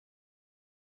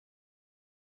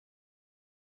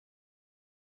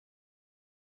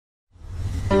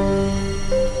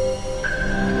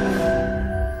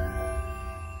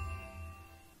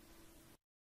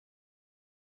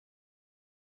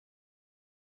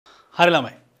හරි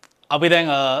ළමයි. අපි දැන්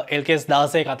LKS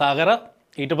 16 කතා කරා.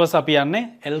 ඊට පස්සේ අපි යන්නේ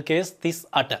LKS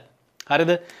 38.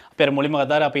 හරිද? අපි අර මුලින්ම කතා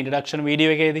කරා අපි ඉන්ට්‍රොඩක්ෂන්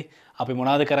වීඩියෝ එකේදී අපි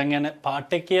මොනවද කරන් යන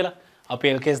පාර්ට් එක කියලා.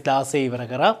 අපි LKS 16 ඉවර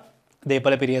කරා.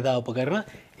 දීපල පිරියදා උපකරණ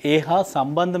ඒ හා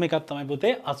සම්බන්ධම එකක් තමයි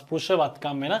පුතේ අස්පෘශ්‍ය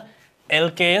වත්කම් වෙන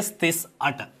LKS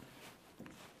 38.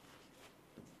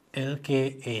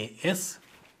 LKAS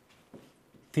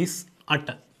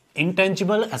 38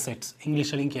 intangible assets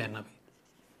ඉංග්‍රීසි වලින් කියන්නේ අපි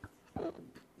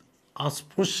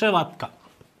අස්පෘශ්‍ය වත්කම්.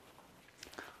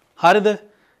 හරිද?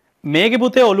 මේකේ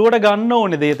පුතේ ඔලුවට ගන්න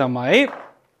ඕනේ දේ තමයි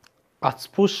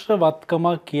අස්පෘශ්‍ය වත්කම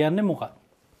කියන්නේ මොකක්ද?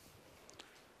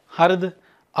 හරිද?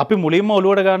 අපි මුලින්ම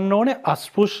ඔලුවට ගන්න ඕනේ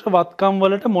අස්පෘශ්‍ය වත්කම්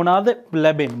වලට මොනවාද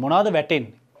ලැබෙන්නේ? මොනවාද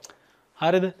වැටෙන්නේ?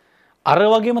 හරිද? අර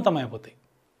වගේම තමයි පුතේ.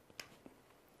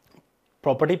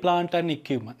 property plant and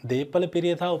equipment දීපල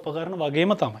පිරියතා උපකරණ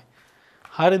වගේම තමයි.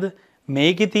 හරිද?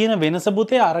 මේකේ තියෙන වෙනස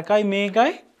පුතේ අරකයි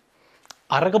මේකයි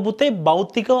අරක පුතේ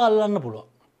භෞතිකව අල්ලන්න පුළුවන්.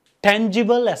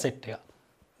 tangible asset එක.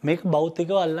 මේක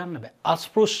භෞතිකව අල්ලන්න බෑ.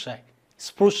 අස්පෘශ්‍යයි.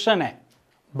 ස්පෘශ්‍ය නැහැ.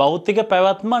 භෞතික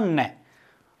පැවැත්මක් නැහැ.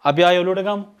 අපි ආයෙ ඔලුවට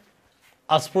ගමු.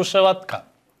 අස්පෘශ්‍ය වත්කම්.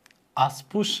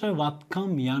 අස්පෘශ්‍ය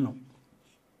වත්කම් යනු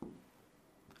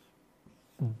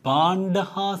භාණ්ඩ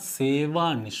හා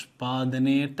සේවා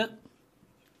නිෂ්පාදනයට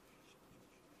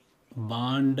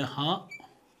භාණ්ඩ හා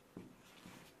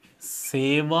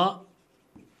සේවා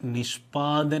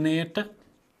නිෂ්පාදනයට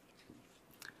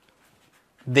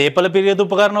දීපල පිරියද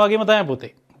උපකරණ වගේම තමයි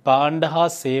පුතේ. භාණ්ඩ හා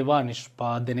සේවා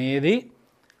නිෂ්පාදනයේදී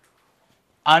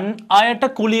අන් අයට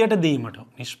කුලියට දීමට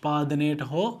නිෂ්පාදනයට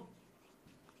හෝ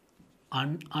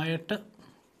අන් අයට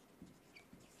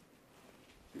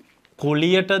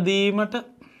කුලියට දීමට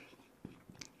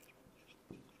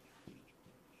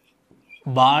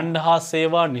භාණ්ඩ හා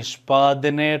සේවා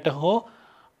නිෂ්පාදනයට හෝ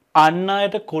අන්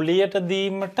අයට කුලියට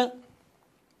දීමට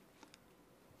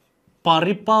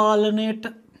පරිපාලනයට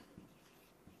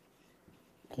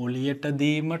කුලියට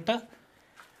දීමට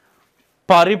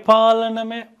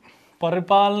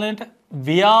පරිපාලනයට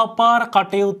ව්‍යාපාර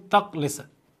කටයුත්තක් ලෙස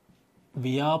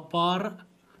ව්‍යාපාර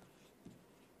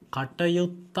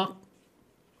කටයුත්තක්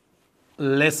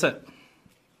ලෙස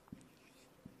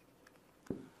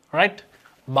right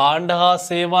භාණ්ඩ හා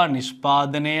සේවා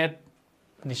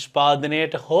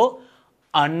නිෂ්පාදනයට හෝ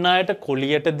අන් අයට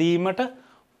කුලියට දීමට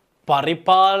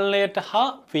පරිපාලනයට හා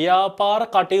ව්‍යාපාර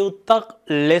කටයුත්තක්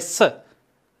ලෙස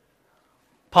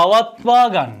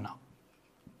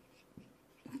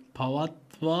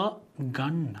පවත්වා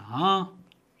ගන්නා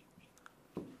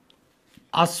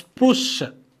අස්පෘශ්‍ය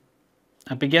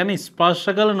අපි කියන්නේ ස්පර්ශ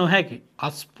කළ නොහැකි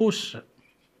අස්පෘශ්‍ය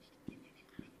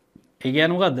ඒ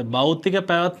කියන්නේ මොකද්ද? භෞතික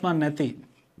පැවැත්මක් නැති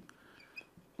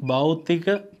භෞතික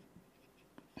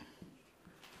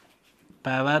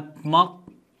පැවැත්මක්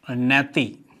නැති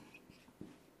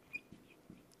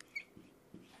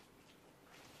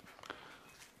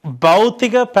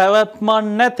භෞතික පැවැත්මක්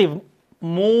නැති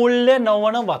මූල්‍ය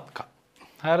නොවන වත්කම්.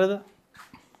 හරිද?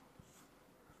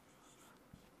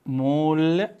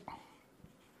 මූල්‍ය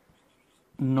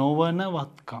නොවන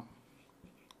වත්කම්.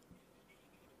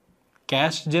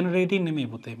 කෑෂ් ජෙනරේටින් නෙමෙයි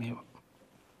පුතේ මේවා.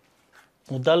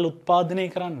 මුදල් උත්පාදනය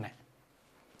කරන්නේ.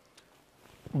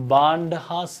 භාණ්ඩ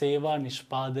හා සේවා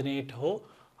නිෂ්පාදනයට හෝ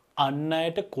අන්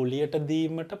අයට කුලියට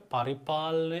දීමට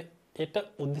පරිපාලනයට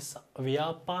උදෙසා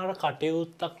ව්‍යාපාර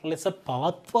කටයුත්තක් ලෙස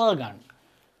පවත්වා ගන්න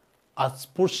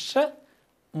අස්පෘශ්‍ය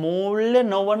මූල්‍ය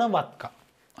නොවන වත්කම්.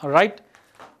 right?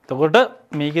 එතකොට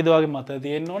මේකේද වගේ මත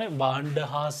තියෙන්න ඕනේ භාණ්ඩ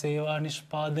හා සේවා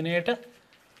නිෂ්පාදනයට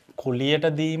කුලියට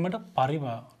දීමට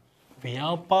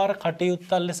ව්‍යාපාර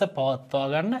කටයුත්තක් ලෙස පවත්වා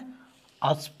ගන්න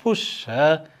අස්පෘශ්‍ය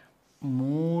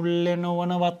මූල්‍ය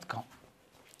නොවන වත්කම්.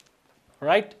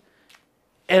 right?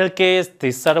 LKS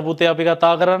 38 පුතේ අපි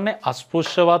කතා කරන්නේ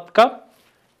අස්පෘශ්‍ය වත්කම්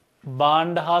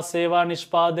භාණ්ඩ හා සේවා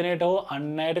නිෂ්පාදනයට හෝ අන්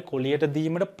අයට කුලියට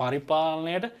දීමට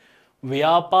පරිපාලනයට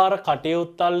ව්‍යාපාර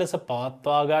කටයුත්තක් ලෙස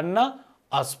පවත්වා ගන්න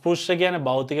අස්පෘශ්‍ය කියන්නේ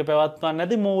භෞතික පැවැත්මක්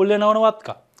නැති මූල්‍ය නොවන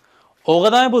වත්කම්. ඕක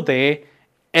තමයි පුතේ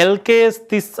LKS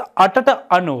 38ට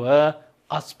අනුව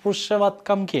අස්පෘශ්‍ය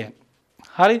වත්කම් කියන්නේ.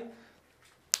 හරි?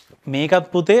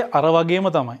 මේකත් පුතේ අර වගේම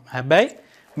තමයි. හැබැයි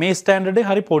මේ ස්ටෑන්ඩඩ් එක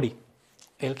හරි පොඩි.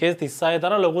 LKS 36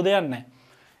 තරම් ලොකු දෙයක් නැහැ.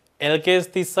 LKS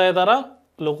 36 තරම්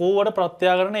ලොකුවට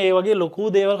ප්‍රත්‍යාකරණ ඒ වගේ ලොකු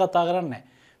දේවල් කතා කරන්නේ නැහැ.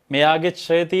 මෙයාගේ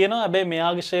ශ්‍රේ තියෙනවා. හැබැයි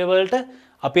මෙයාගේ ශ්‍රේ වලට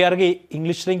අපි අරගේ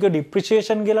ඉංග්‍රීසි වලින් කියව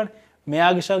ඩිප්‍රීසියේෂන් කියලානේ.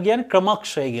 මෙයාගේ ශ්‍රේ කියන්නේ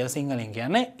ක්‍රමක්ෂය කියලා සිංහලෙන්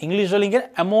කියන්නේ. ඉංග්‍රීසි වලින්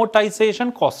කියන්නේ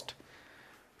amortization cost.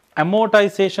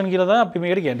 amortization කියලා තමයි අපි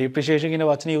මේකට කියන්නේ. ඩිප්‍රීසියේෂන් කියන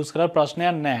වචනේ යූස් කරලා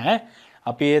ප්‍රශ්නයක් නැහැ.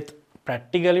 අපි ඒත්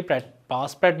practically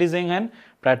past practice and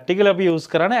practical අපි යූස්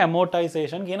කරන්නේ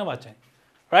amortization කියන වචනේ.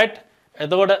 right?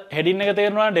 එතකොට heading එක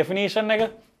තේරුණා definition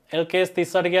එක LKS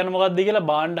 38 කියන්නේ මොකක්ද කියලා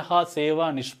භාණ්ඩ හා සේවා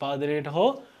නිෂ්පාදනයට හෝ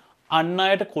අන්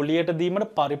අයට කුලියට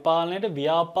දීමට පරිපාලනයට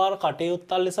ව්‍යාපාර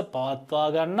කටයුත්තල් ලෙස පවත්වා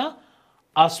ගන්න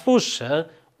අස්පෘශ්‍ය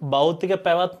භෞතික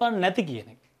පැවැත්මක් නැති කියන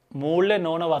එක. මූල්‍ය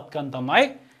නොවන වත්කම් තමයි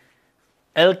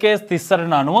LKS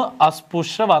 38 අනුව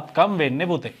අස්පෘශ්‍ය වත්කම් වෙන්නේ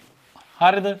පුතේ.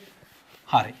 හරිද?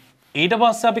 හරි. ඊට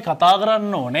පස්සේ අපි කතා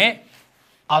කරන්න ඕනේ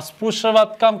අස්පෘශ්‍ය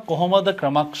වත්කම් කොහොමද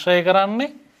ක්‍රමක්ෂය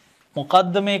කරන්නේ?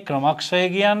 මොකද්ද මේ ක්‍රමක්ෂය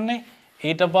කියන්නේ?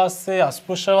 ඊට පස්සේ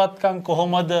අස්පෘශ්‍ය වත්කම්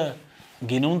කොහොමද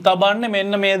ගිනුම් තබන්නේ?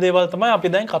 මෙන්න මේ දේවල් තමයි අපි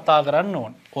දැන් කතා කරන්න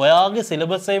ඕනේ. ඔයාගේ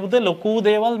සිලබස් එකේ පුතේ ලොකු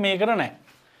දේවල් මේකට නැහැ.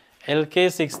 LK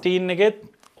 16 එකෙත්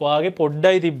ඔයාගේ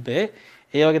පොඩ්ඩයි තිබ්බේ.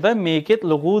 ඒ වගේ තමයි මේකෙත්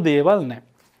ලොකු දේවල් නැහැ.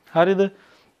 හරිද?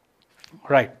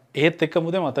 right. ඒත් එක්ක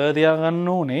මුදේ මතක තියාගන්න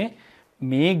ඕනේ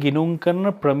මේ ගිනුම්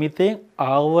කරන ප්‍රමිතයෙන්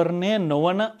ආවරණය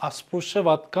නොවන අස්පෘශ්‍ය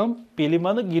වත්කම්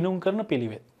පිළිබඳ ගිනුම් කරන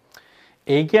පිළිවෙත්.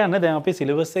 ඒ කියන්නේ දැන් අපි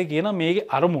සිලබස් එකේ කියන මේකේ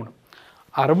අරමුණ.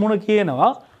 අරමුණ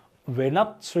කියනවා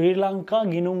වෙනත් ශ්‍රී ලංකා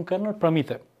ගිනුම් කරන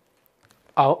ප්‍රමිත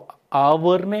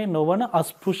ආවරණය නොවන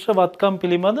අස්පෘශ්‍ය වත්කම්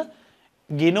පිළිබඳ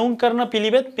ගිනුම් කරන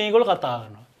පිළිවෙත් මේගොල්ලෝ කතා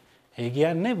කරනවා. ඒ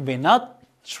කියන්නේ වෙනත්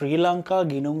ශ්‍රී ලංකා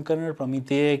ගිනුම් කරන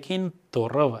ප්‍රමිතයකින්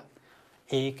තොරව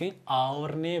ඒකෙන්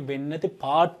ආවරණය වෙන්නේ නැති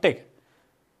පාර්ට් එක.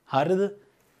 හරිද?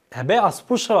 හැබැයි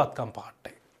අස්පෘශ්‍ය වත්කම් පාර්ට්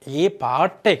එක. ඒ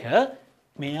පාර්ට් එක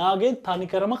මෙයාගේ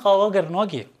තනිකරම කවර් කරනවා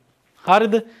කියන.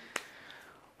 හරිද?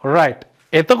 right.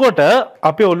 එතකොට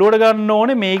අපි ඔලුවට ගන්න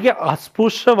ඕනේ මේකේ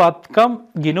අස්පෘශ්‍ය වත්කම්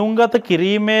ගිනුම්ගත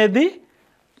කිරීමේදී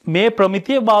මේ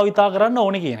ප්‍රමිතිය භාවිතා කරන්න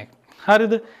ඕනේ කියන එක.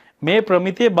 හරිද? මේ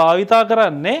ප්‍රමිතිය භාවිතා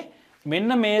කරන්නේ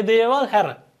මෙන්න මේ දේවල් හැර.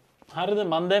 හරිද?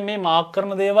 මම දැන් මේ මාක්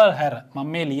කරන දේවල් හැර. මම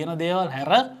මේ ලියන දේවල්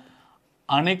හැර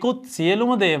අනෙකුත්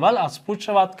සියලුම දේවල්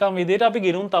අස්පෘශ්‍ය වත්කම් විදිහට අපි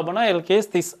ගිනුම් තබන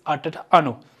LKS 38ට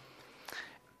අනුව.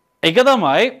 ඒක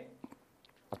තමයි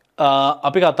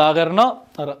අපි කතා කරන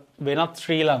අර වෙනත්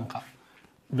ශ්‍රී ලංකා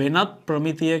වෙනත්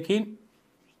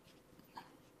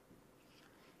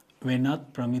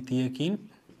ප්‍රමිතියකින්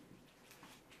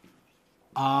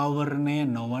ආවරණය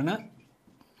නොවන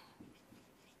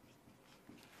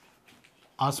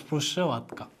අස්පෘශ්‍ය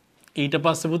වත්කම්. ඊට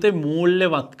පස්සේ පුතේ මූල්‍ය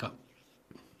වත්කම්.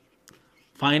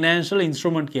 ෆයිනෑන්ෂල්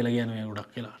ඉන්ස්ට්‍රුමන්ට් කියලා කියන මේ ගොඩක්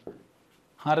කියලා.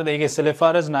 හරිද? ඒක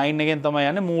SLFRS 9 එකෙන් තමයි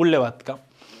යන්නේ මූල්‍ය වත්කම්.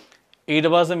 ඊට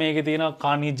පස්සේ මේකේ තියෙනවා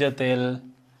ඛනිජ තෙල්.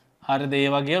 හරිද? ඒ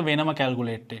වගේ වෙනම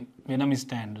කැල්කියුලේට් වෙන වෙනම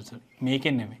ස්ටෑන්ඩඩ්ස්.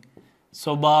 මේකෙන් නෙමෙයි.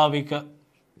 ස්වභාවික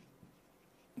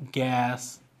ගෑස්.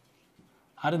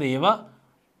 හරිද? ඒවා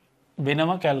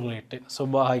වෙනම කැල්කියුලේට් වෙන.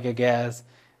 ස්වභාවික ගෑස්.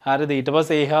 හරිද? ඊට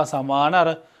පස්සේ ඒ හා සමාන අර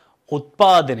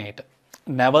උත්පාදනයේට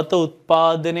නැවත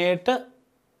උත්පාදනයේට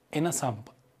එන සම්පත්.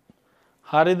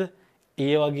 හරිද?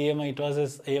 ඒ වගේම ඊට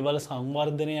පස්සේ ඒවල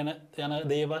සංවර්ධනය යන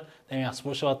දේවල් දැන් මේ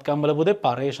අස්පෘශ්‍ය වත්කම් වල පුතේ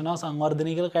පරේෂණ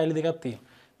සංවර්ධනය කියලා කැලි දෙකක් තියෙනවා.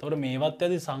 එතකොට මේවත්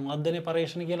ඇති සංවර්ධනයේ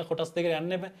පරේෂණ කියලා කොටස් දෙකට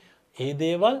යන්න එපා. ඒ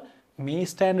දේවල් මේ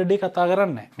ස්ටෑන්ඩඩ් එක කතා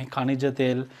කරන්නේ නැහැ. මේ ඛනිජ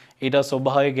තෙල් ඊට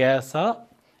ස්වභාවික ගෑස්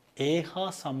ඒ හා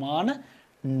සමාන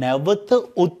නැවත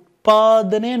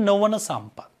උත්පාදනය නොවන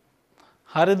සම්පත්.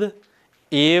 හරිද?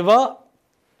 ඒවා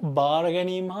බාර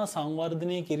ගැනීම හා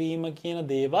සංවර්ධනය කිරීම කියන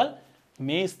දේවල්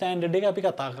මේ ස්ටෑන්ඩඩ් එක අපි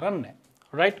කතා කරන්නේ.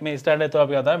 right? මේ ස්ටෑන්ඩඩ් එක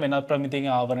අපි කතා වෙනත්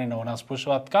ප්‍රමිතියකින් ආවරණය නොවන අස්පෘශ්‍ය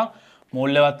වත්කම්,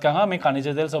 මූල්‍ය වත්කම් හා මේ ඛනිජ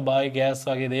තෙල් ස්වභාවික ගෑස්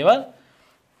වගේ දේවල්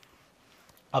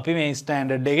අපි මේ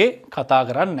ස්ටෑන්ඩඩ් එකේ කතා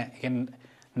කරන්නේ. ඒ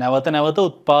නැවත නැවත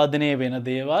උත්පාදනය වෙන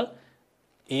දේවල්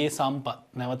ඒ සම්පත්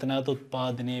නැවත නැවත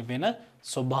උත්පාදනය වෙන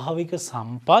ස්වභාවික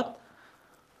සම්පත්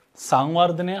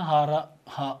සංවර්ධනය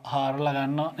හාරලා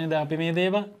ගන්නවා නේද අපි මේ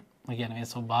දේවල්. ඒ කියන්නේ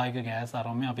මේ ස්වභාවික ගෑස්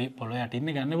අරමුණ අපි පොළොවේ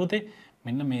යටින් ගන්න පුතේ.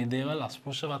 මෙන්න මේ දේවල්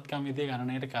අස්පෘශ්‍ය වත්කම් විදිහේ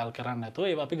ගණනයට කල් කරන්නේ නැතුව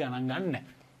ඒවා අපි ගණන් ගන්න නැහැ.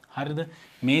 හරිද?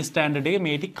 මේ ස්ටෑන්ඩඩ් එකේ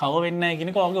මේ ටික කව වෙන්නේ නැහැ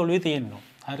කියන එක ඔයාගේ ඔළුවේ තියෙනවා.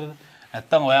 හරිද?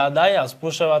 නැත්තම් ඔයා දායි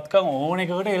අස්පෘශ්‍ය වත්කම් ඕන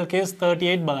එකකට LKS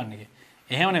 38 බලන්න එක.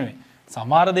 එහෙම නෙමෙයි.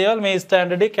 සමහර දේවල් මේ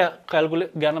ස්ටෑන්ඩඩ් එක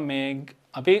කැල්කියුලේට් ගන්න මේ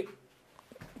අපි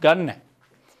ගන්න නැහැ.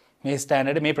 මේ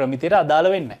ස්ටෑන්ඩඩ් මේ ප්‍රමිතියට අදාළ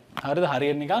වෙන්නේ නැහැ. හරිද?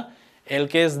 හරියට නිකන්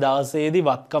LKS 16 දී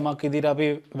වත්කමක් විදිහට අපි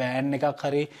වෑන් එකක්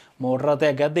හරි මෝටර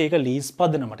රථයක් ගත්තා ඒක ලීස්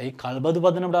පදනමට ඒ කල්බදු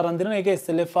පදනමට අරන් දෙනවා ඒක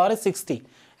SLFRS 16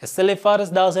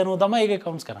 SLFRS 16 අනුව තමයි ඒක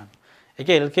කවුන්ට්ස් කරන්නේ.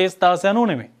 ඒක LKS 16 අනුව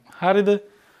නෙමෙයි. හරිද?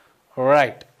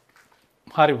 right.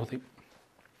 හරි පුතේ.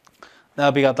 දැන්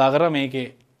අපි කතා කරා මේකේ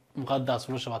මොකක්ද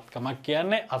අස්පෘශ්‍ය වත්කමක්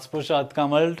කියන්නේ? අස්පෘශ්‍ය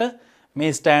වත්කම වලට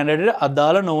මේ ස්ටෑන්ඩඩ් එකට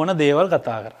අදාළ නොවන දේවල්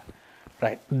කතා කරා.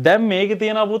 right. දැන් මේකේ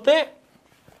තියෙනවා පුතේ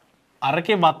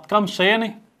අරකේ වත්කම්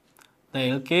ශ්‍රේණිය.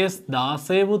 දැන් LKS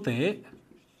 16 පුතේ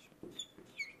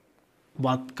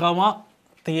වත්කමක්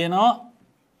තියෙනවා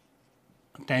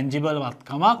ටැන්ජිබල්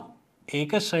වත්කමක්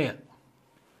ඒක ශ්‍රය.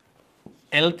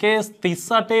 LKS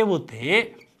 38 පුතේ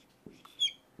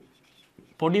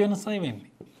පොඩි වෙනසයි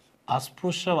වෙන්නේ.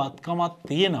 අස්පෘශ්‍ය වත්කමක්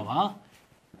තියෙනවා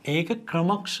ඒක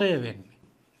ක්‍රමක්ෂය වෙන්නේ.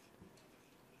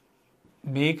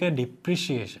 මේක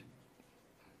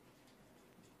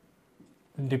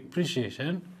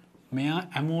depreciation මෙයා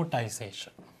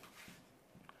amortization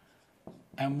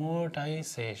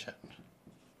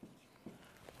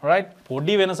right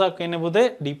පොඩි වෙනසක් වෙන්නේ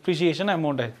පුතේ depreciation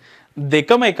amortization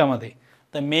දෙකම එකම දේ.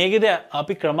 දැන් මේකේද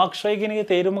අපි ක්‍රමක්ෂය කියන එකේ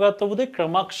තේරුම ගත්ත පුතේ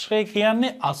ක්‍රමක්ෂය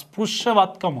කියන්නේ අස්පෘශ්‍ය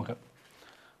වත්කමක.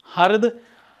 හරිද?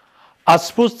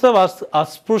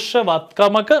 අස්පෘශ්‍ය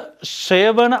වත්කමක ක්ෂය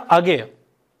වන අගය.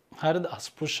 හරිද?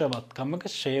 අස්පෘශ්‍ය වත්කමක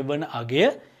ක්ෂය වන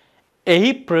අගය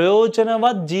එහි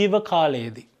ප්‍රයෝජනවත් ජීව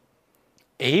කාලයේදී.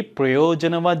 එහි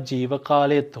ප්‍රයෝජනවත් ජීව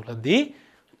කාලය තුළදී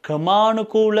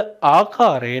ක්‍රමානුකූල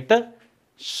ආකාරයට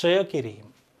ක්ෂය කිරීම.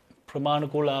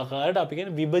 ප්‍රමාණිකූල ආකාරයට අපි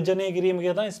කියන්නේ විභජනය කිරීම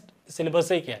කියලා තමයි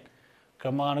සිලබස් එකේ කියන්නේ.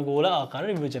 ක්‍රමානුකූල ආකාර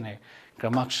විභජනය.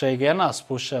 ක්‍රමක්ෂය කියන්නේ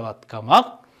අස්පෘශ්‍යවත්කමක්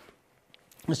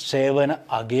ක්ෂය වන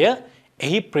අගය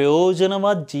එහි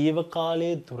ප්‍රයෝජනවත් ජීව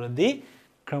කාලයේ තුරදී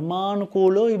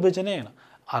ක්‍රමානුකූලව විභජනය වෙනවා.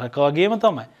 අරක වගේම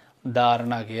තමයි.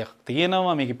 ධාරණ අගයක්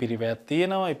තියෙනවා, මේකේ පිරිවැයක්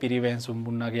තියෙනවා, ඒ පිරිවැයෙන්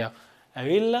සුම්බුන් අගයක්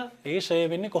ඇවිල්ලා ඒ ක්ෂය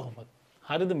වෙන්නේ කොහොමද?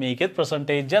 හරිද? මේකෙත්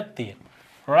percentage එකක් තියෙනවා.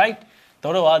 right?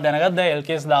 එතකොට ඔයා දැනගත්ත දැන්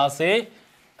LKS 16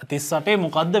 38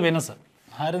 මොකද්ද වෙනස?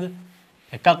 හරිද?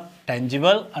 එකක්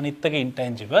tangible අනිත් එක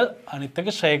intangible අනිත් එක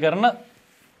ක්ෂය කරන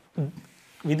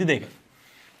විදි දෙක.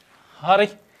 හරි.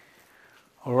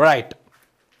 right.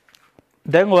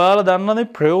 දැන් ඔයාලා දන්නවද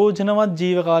ප්‍රයෝජනවත්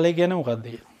ජීව කාලය කියන්නේ මොකක්ද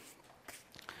කියලා?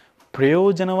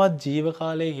 ප්‍රයෝජනවත් ජීව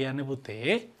කාලය කියන්නේ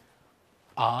පුතේ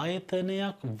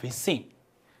ආයතනයක්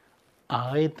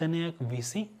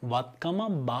විසින් වත්කම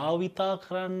භාවිතා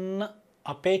කරන්න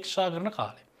අපේක්ෂා කරන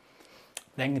කාලය.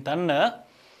 දැන් හිතන්න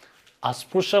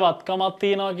අස්පෘශ්‍ය වත්කමක්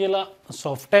තියෙනවා කියලා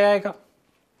software එක.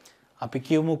 අපි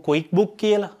කියමු quick book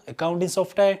කියලා accounting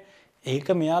software.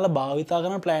 ඒක මෙයාලා භාවිතා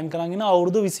කරන plan කරන් ඉන්න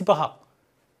අවුරුදු 25ක්.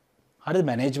 හරිද?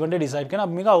 management decide කරන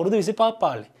අපි මේක අවුරුදු 25ක්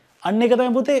පාලේ. අන්න එක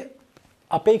තමයි පුතේ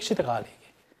අපේක්ෂිත කාලය.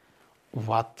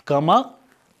 වත්කම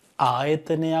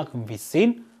ආයතනයක්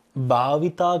විසින්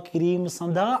භාවිතා කිරීම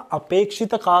සඳහා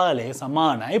අපේක්ෂිත කාලය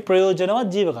සමානයි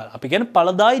ප්‍රයෝජනවත් ජීව කාලය. අපි කියන්නේ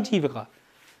ඵලදායි ජීව කාලය.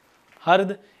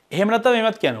 හරිද? එහෙම නැත්නම්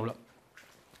මේවත් කියන්න උල.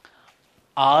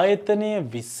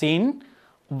 ආයතනය විසින්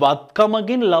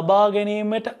වත්කමකින් ලබා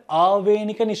ගැනීමට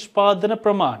ආවේනික නිෂ්පාදන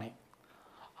ප්‍රමාණය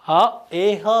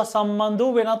ඒහා සම්බන්ධ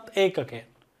වූ වෙනත් ඒකකයන්.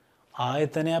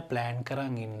 ආයතනය ප්ලෑන්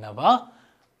කරන් ඉන්නවා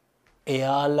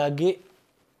එයාලගේ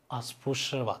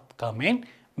අස්පෘශ්‍ය වත්කමෙන්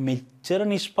මෙච්චර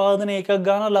නිෂ්පාදන එකක්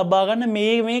ගන්න ලබා ගන්න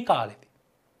මේ කාලෙදී.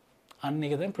 අන්න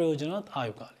ඒක තමයි ප්‍රයෝජනවත්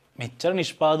ආයු කාලය. මෙච්චර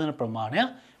නිෂ්පාදන ප්‍රමාණය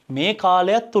මේ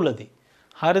කාලයත් තුලදී.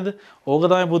 හරිද? ඕක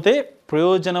තමයි පුතේ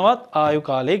ප්‍රයෝජනවත් ආයු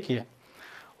කාලය කියන්නේ.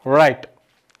 right.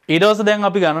 ඊට පස්සේ දැන්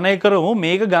අපි ගණනය කරමු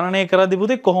මේක ගණනය කරද්දී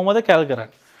පුතේ කොහොමද කැල් කරන්නේ?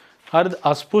 හරිද?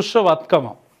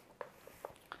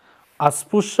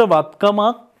 අස්පෘශ්‍ය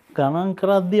වත්කමක් ගණන්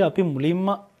කරද්දී අපි මුලින්ම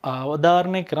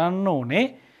අවධාරණය කරන්න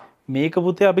ඕනේ මේක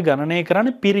පුතේ අපි ගණනය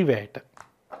කරන්නේ පිරිවැයට.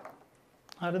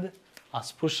 හරිද?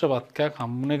 අස්පෘශ්‍ය වත්කයක්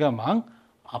හම්බුනේ ගමන්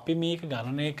අපි මේක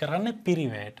ගණනය කරන්නේ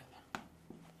පිරිවැයට.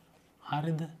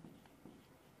 හරිද?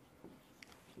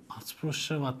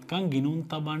 අස්පෘශ්‍ය වත්කම් ගිනුම්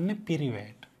තබන්නේ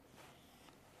පිරිවැයට.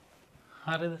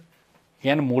 හරිද?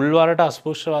 කියන්නේ මුල් වරට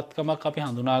අස්පෘශ්‍ය වත්කමක් අපි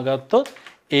හඳුනාගත්තොත්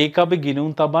ඒක අපි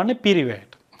ගිනුම් තබන්නේ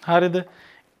පිරිවැයට. හරිද?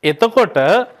 එතකොට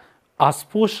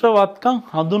අස්පෘශ්‍ය වත්කම්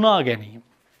හඳුනා ගැනීම.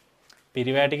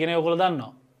 පිරිවැයට කියන්නේ ඔයගොල්ලෝ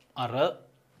දන්නවා. අර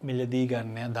මිලදී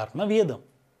ගන්න ධර්ම වියදම.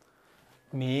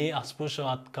 මේ අස්පෘශ්‍ය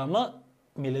වත්කම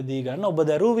මිලදී ගන්න ඔබ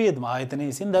දරුව වියදම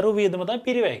ආයතනයේ විසින් දරුව වියදම තමයි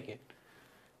පිරිවැය කියන්නේ.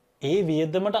 ඒ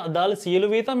වියදමට අදාළ සියලු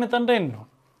වියදම් මෙතනට එන්න ඕන.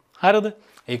 හරිද?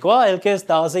 ඒකවා LKS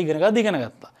 16 ඉගෙන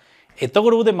ගත්තා.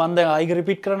 එතකොට උදේ මම දැන් ආයෙ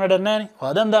රිපීට් කරන්න වැඩක් නැහැ නේ.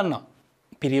 ඔයා දැන් දන්නවා.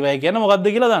 පිරිවැය කියන්නේ මොකක්ද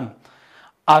කියලා දන්නවා.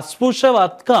 අස්පෘශ්‍ය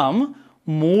වත්කම්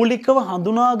මූලිකව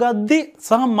හඳුනාගද්දී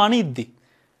සහ මනිද්දී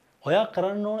ඔයා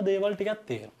කරන්න ඕන දේවල් ටිකක්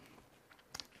තියෙනවා.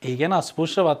 ඒ කියන්නේ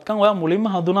අස්පෘශ්‍ය වත්කම් ඔයා මුලින්ම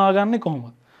හඳුනාගන්නේ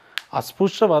කොහොමද?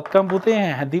 අස්පෘශ්‍ය වත්කම් පුතේ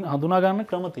හඳුනා ගන්න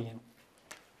ක්‍රම තියෙනවා.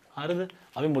 හරිද?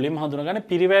 අපි මුලින්ම හඳුනාගන්නේ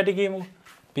පිරිවැයට කියමු.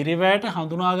 පිරිවැයට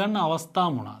හඳුනා ගන්න අවස්ථා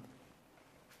මොනවාද?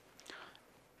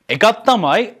 එකක්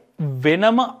තමයි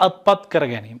වෙනම අත්පත් කර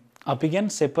ගැනීම. අපි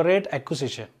කියන්නේ separate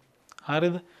acquisition.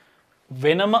 හරිද?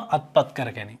 වෙනම අත්පත්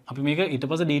කර ගැනීම. අපි මේක ඊට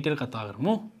පස්සේ ඩීටේල් කතා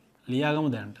කරමු.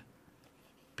 ලියාගමු දැනට.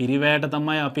 පිරිවැයට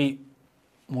තමයි අපි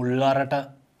මුල් වරට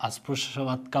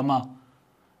අස්පෘශ්‍යවත්කම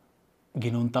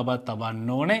ගිනුම් තබන්න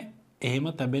ඕනේ.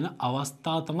 එහෙම තැබෙන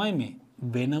අවස්ථා තමයි මේ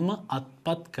වෙනම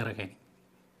අත්පත් කර ගැනීම.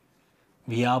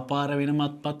 ව්‍යාපාර වෙනම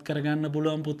අත්පත් කරගන්න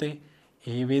පුළුවන් පුතේ.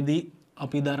 ඒ වෙදී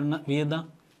අපි දරන වියදම්.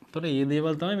 ඒතකොට මේ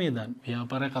දේවල් තමයි මේ දන්නේ.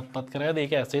 ව්‍යාපාරයක් අත්පත් කරගද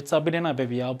ඒක ඇසෙට්ස් අපිට එන අපේ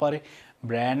ව්‍යාපාරේ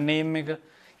බ්‍රෑන්ඩ් නේම් එක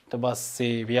ඊට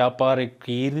පස්සේ ව්‍යාපාරේ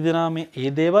කීර්ති නාමය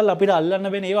ඒ දේවල් අපිට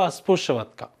අල්ලන්න වෙන ඒවා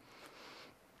අස්පෘශ්‍යවත්කම්.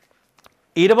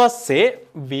 ඊට පස්සේ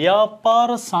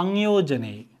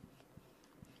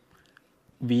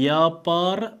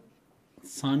ව්‍යාපාර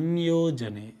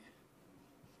සංයෝජනයේ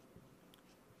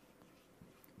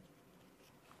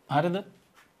හරිද?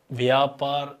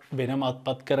 ව්‍යාපාර වෙනම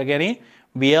අත්පත් කර ගැනීම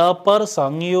ව්‍යාපාර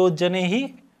සංයෝජනයෙහි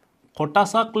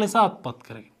කොටසක් ලෙස අත්පත්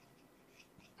කරගෙන.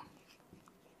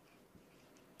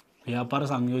 ව්‍යාපාර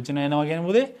සංයෝජන එනවා කියන්නේ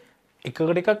මොකද?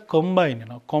 එකකට එකක් කොම්බයින්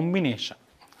වෙනවා. කොම්බිනේෂන්.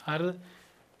 හරිද?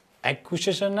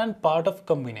 acquisition and part of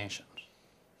combination.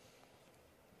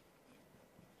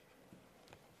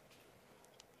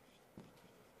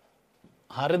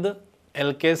 හරිද?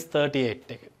 LKAS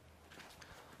 38 එක.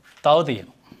 තව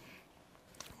තියෙනවා.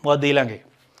 මොකද ඊළඟ එක?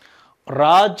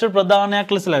 රාජ්‍ය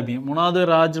ප්‍රදානයක් ලෙස ලැබීම. මොනවාද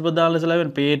රාජ්‍ය ප්‍රදාන ලෙස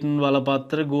ලැබෙන්නේ? පේටන්ට්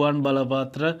බලපත්‍ර, ගුවන්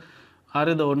බලපත්‍ර.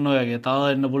 හරිද? ඔන්න ඔය වගේ.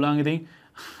 තව එන්න පුළුවන් ඉතින්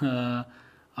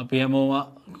අපි හැමෝම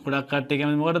ගොඩක් කට්ටිය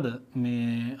කැමති මොකටද?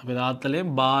 මේ අපේ තාත්තලේ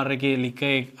බාර් එකේ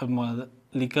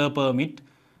ලිකර් පර්මිට්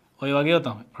ඔය වගේ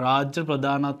තමයි. රාජ්‍ය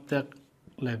ප්‍රදානත්වයක්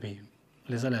ලැබීම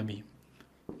ලෙස ලැබීම.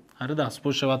 හරිද?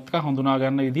 අස්පෘශ්‍යවත්කම් හඳුනා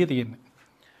ගන්න විදිය තියෙන්නේ.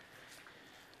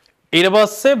 ඊට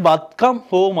පස්සේ වත්කම්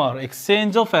හෝමාරු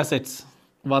exchange of assets.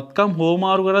 වත්කම්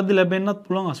හෝමාරු කරද්දී ලැබෙන්නත්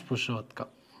පුළුවන් අස්පෘශ්‍යවත්කම්.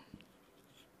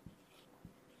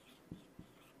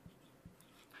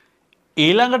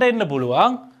 ඊළඟට එන්න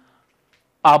පුළුවන්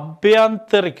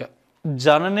අභ්‍යන්තරික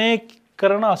ජනනය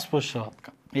කරන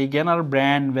අස්පෘශ්‍යවත්කම්. ඒ කියන්නේ අර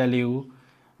බ්‍රෑන්ඩ් වැලියු,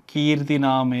 කීර්ති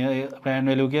නාමය, බ්‍රෑන්ඩ්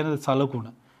වැලියු කියන්නේ සලකුණ.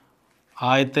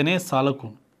 ආයතනයේ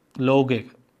සලකුණ, ලෝගෝ එක.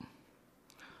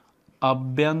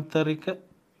 අභ්‍යන්තරික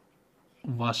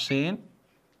වශයෙන්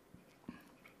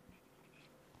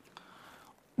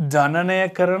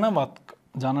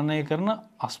ජනනය කරන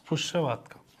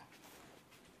අස්පෘශ්‍යවත්කම්.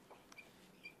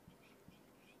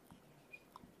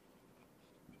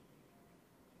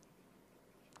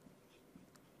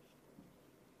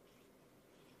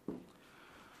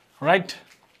 right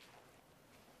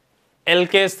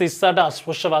LKAS 38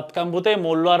 අස්පෘශ්‍යවත්කම් පුතේ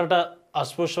මුල්වරට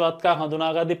අස්පෘශ්‍යවත්කම්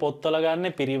හඳුනාගද්දී පොත්වල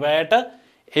ගන්න පිරිවැයට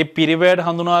ඒ පිරිවැයට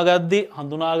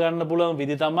හඳුනා ගන්න පුළුවන්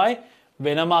විදි තමයි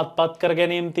වෙනම අත්පත් කර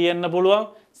ගැනීම තියෙන්න පුළුවන්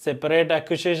separate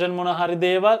acquisition මොන හරි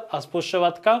දේවල්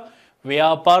අස්පෘශ්‍යවත්කම්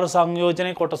ව්‍යාපාර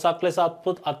සංයෝජනයේ කොටසක් ලෙස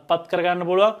අත්පත් කර ගන්න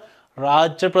පුළුවන්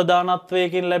රාජ්‍ය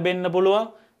ප්‍රධානත්වයකින් ලැබෙන්න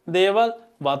පුළුවන් දේවල්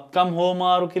වත්කම්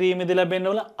හෝමාරු කිරීමේදී ලැබෙන්න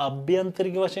වල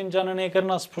අභ්‍යන්තරික වශයෙන් ජනනය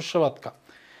කරන අස්පෘශ්‍යවත්කම්.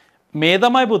 මේ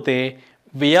තමයි පුතේ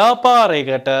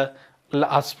ව්‍යාපාරයකට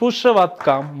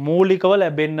අස්පෘශ්‍යවත්කම් මූලිකව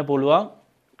ලැබෙන්න පුළුවන්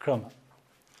ක්‍රම.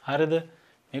 හරිද?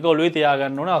 මේක ඔළුවේ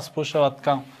තියාගන්න ඕනේ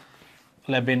අස්පෘශ්‍යවත්කම්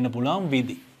ලැබෙන්න පුළුවන්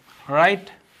විදි. right?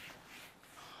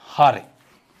 හරි.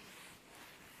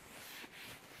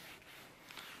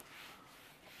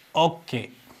 okay.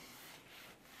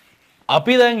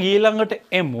 අපි දැන් ඊළඟට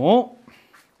එමු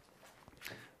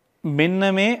මෙන්න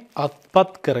මේ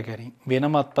අත්පත් කර ගැනීම.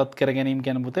 වෙනම අත්පත් කර ගැනීම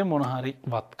කියන පුතේ මොන හරි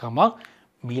වත්කමක්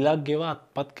මිලක් ගෙව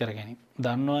අත්පත් කර ගැනීම.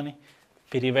 දන්නවනේ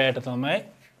පිරිවැයට තමයි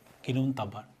කිනුම්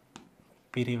තබන්නේ.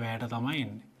 පිරිවැයට තමයි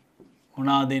එන්නේ.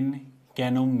 මොනවා දෙන්නේ?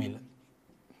 ගැනුම් මිල.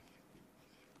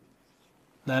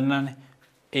 දන්නවනේ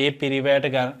ඒ පිරිවැයට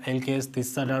LKAS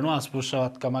 38 අනුව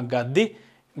අස්පෘශ්‍යවත්කමක් ගද්දි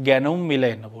ගැනුම් මිල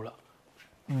එන්න පුළුවන්.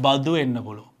 බදු එන්න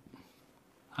පුළුවන්.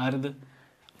 හරිද?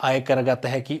 අය කරගත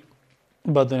හැකි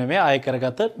බදු නෙමෙයි අය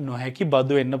කරගත නොහැකි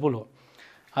බදු එන්න පුළුවන්.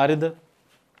 හරිද?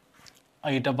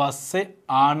 ඊට පස්සේ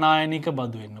ආනායනික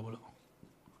බදු එන්න පුළුවන්.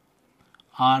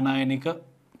 ආනායනික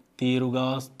තීරු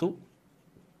ගාස්තු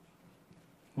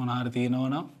මොන හරි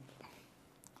තියෙනවනම්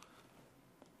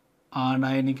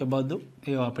ආනායනික බදු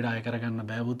ඒවා අපිට අය කරගන්න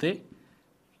බෑ පුතේ.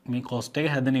 මේ කොස්ට් එක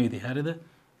හැදෙන විදිහ. හරිද?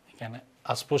 ඒ කියන්නේ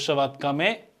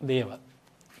අස්පෘශ්‍යවත්කමේ දේවල්.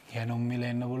 ගැනුම් මිල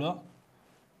එන්න පුළුවන්.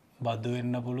 බදු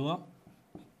වෙන්න පුළුවන්.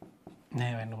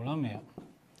 නෑ වෙන්න පුළුවන් මේවා.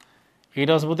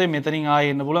 ඊට පස්සේ පුතේ මෙතනින්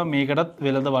ආයෙ එන්න පුළුවන් මේකටත්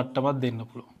වෙළඳ වට්ටමක් දෙන්න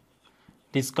පුළුවන්.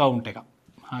 ඩිස්කවුන්ට් එකක්.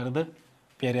 හරිද?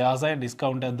 පෙරයාසයි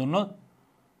ඩිස්කවුන්ට් එකක් දුන්නොත්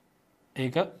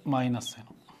ඒක මයිනස්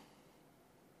වෙනවා.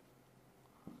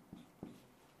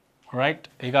 right?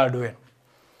 ඒක අඩු වෙනවා.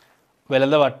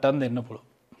 වෙළඳ වට්ටම් දෙන්න පුළුවන්.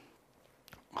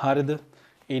 හරිද?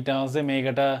 ඊට පස්සේ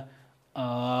මේකට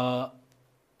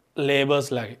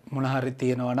ලේබර්ස් ලගේ මොන හරි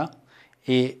තියෙනවා නම්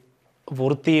ඒ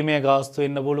වෘත්තීමය ගාස්තු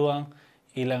වෙන්න පුළුවන්.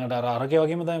 ඊළඟට අරගේ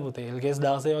වගේම තමයි පුතේ LKAS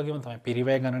 16 වගේම තමයි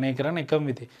පිරිවැය ගණනය කරන්න එකම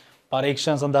විදිහ.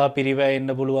 පරීක්ෂණ සඳහා පිරිවැය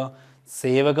එන්න පුළුවන්.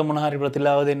 සේවක මොන හරි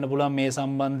ප්‍රතිලාභ දෙන්න පුළුවන් මේ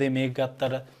සම්බන්ධයෙන් මේක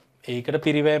ගත්තට ඒකට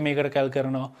පිරිවැය මේකට කැල්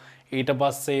කරනවා. ඊට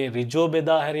පස්සේ ඍජුව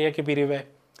බෙදා හැරියකේ පිරිවැය.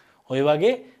 ඔය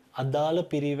වගේ අදාළ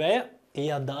පිරිවැය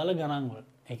ඒ අදාළ ගණන් වල.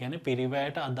 ඒ කියන්නේ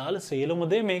පිරිවැයට අදාළ සියලුම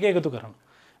දේ මේක එකතු කරනවා.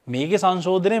 මේකේ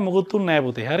සංශෝධනය මොකුත් උන්නේ නැහැ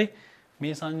පුතේ. හරි?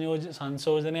 මේ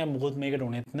සංශෝධනය මොකුත් මේකට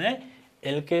උනේත් නැහැ.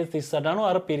 LKAS 38 අනුව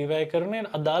අර පිරිවැය කරන්නේ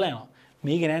අදාළ යනවා.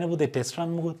 මේක නෑනේ පුතේ ටෙස්ට් රන්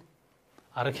මොකුත්.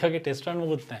 අරකගේ ටෙස්ට් රන්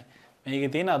මොකුත් නැහැ. මේකේ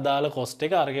තියෙන අදාළ කොස්ට්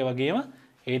එක අරගේ වගේම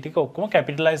ඒ ටික ඔක්කොම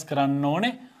කැපිටලයිස් කරන්න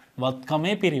ඕනේ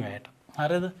වත්කමේ පිරිවැයට.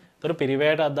 හරිද? ඒතර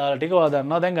පිරිවැයට අදාළ ටික ඔයා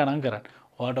දන්නවා දැන් ගණන් කරන්න.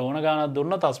 ඔයාට ඕන ගානක්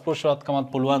දුන්නොත් අස්පෘශ්‍ය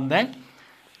වත්කමත් පුළුවන් දැන්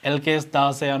LKS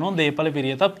 16 අනුව දීපල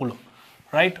පිරියතත් පුළුවන්.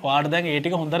 රයිට්? ඔයාට දැන් ඒ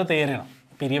ටික හොඳට තේරෙනවා.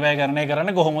 පිරිවැය ගණනය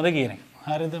කරන්නේ කොහොමද කියන එක.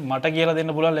 හරිද? මට කියලා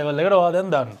දෙන්න පුළුවන් ලෙවල් එකට ඔයා දැන්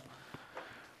දන්නවා.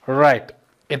 රයිට්.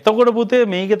 එතකොට පුතේ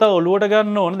මේක තව ඔලුවට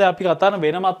ගන්න ඕනේ. දැන් අපි කතා කරන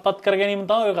වෙනම අත්පත් කර ගැනීම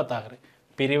තමයි ඔය කතා කරේ.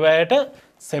 පිරිවැයට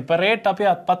සෙපරේට් අපි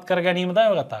අත්පත් කර ගැනීම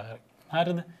තමයි ඔය කතා කරේ.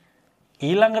 හරිද?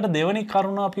 ඊළඟට දෙවෙනි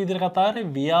කරුණ අපි ඉදිරියට කතා කරේ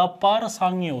ව්‍යාපාර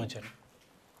සංයෝජන.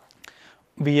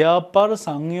 ව්‍යාපාර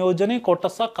සංයෝජනයේ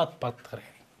කොටසක් අත්පත්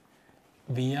කරේ.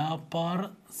 ව්‍යාපාර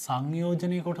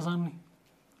සංයෝජනයේ කොටසන්නේ.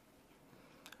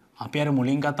 අපි අර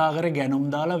මුලින් කතා කරේ ගැනුම්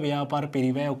දාලා ව්‍යාපාර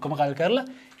පිරිවැය ඔක්කොම කල් කරලා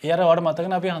ඒ අර වඩ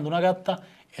මතකනේ අපි හඳුනාගත්තා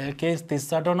LKS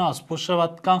 38 වන අස්පෘශ්‍ය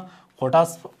වත්කම්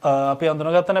කොටස් අපි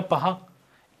හඳුනාගත්තනේ පහ.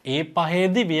 ඒ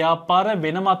පහේදී ව්‍යාපාර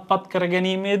වෙනම අත්පත් කර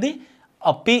ගැනීමේදී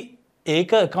අපි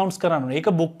ඒක accounts කරන්න ඕනේ. ඒක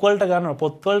book වලට ගන්න ඕනේ.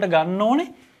 පොත් වලට ගන්න ඕනේ.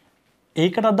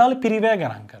 ඒකට අදාළ පිරිවැය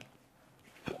ගණන් කරලා.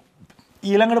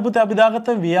 ඊළඟට පුතේ අපි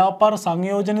දාගත්තා ව්‍යාපාර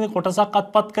සංයෝජනයේ කොටසක්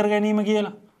අත්පත් කර ගැනීම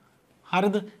කියලා.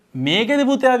 හරිද? මේකෙදි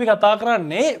පුතේ අපි කතා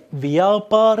කරන්නේ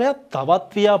ව්‍යාපාරය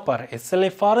තවත් ව්‍යාපාර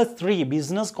SLFRS 3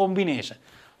 business combination.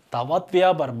 තවත්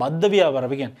ව්‍යාපාර බද්ධ ව්‍යාපාර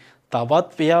අපි කියන්නේ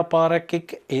තවත් ව්‍යාපාරයක් එක්ක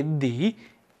එද්දී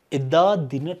එදා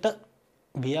දිනට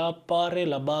ව්‍යාපාරේ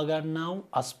ලබා ගන්නා වූ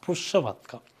අස්පෘශ්‍ය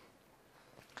වත්කම්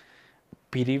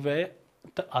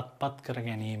පිරිවැයට අත්පත් කර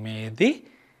ගැනීමේදී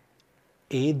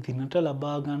ඒ දිනට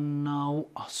ලබා ගන්නා වූ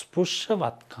අස්පෘශ්‍ය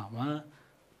වත්කම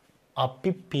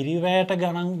අපි පිරිවැයට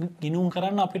ගිණුම්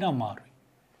කරන්න අපිට අමාරුයි.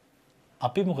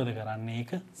 අපි මොකද කරන්නේ?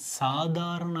 ඒක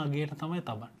සාධාරණ අගයට තමයි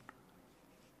තබන්නේ.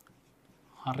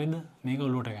 හරිද? මේක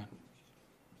ඔලුවට ගන්න.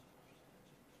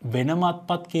 වෙනම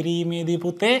අත්පත් කිරීමේදී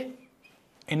පුතේ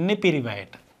එන්නේ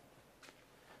පිරිවැයට.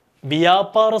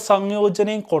 ව්‍යාපාර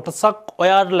සංයෝජනයෙන් කොටසක්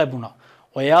ඔයාට ලැබුණා.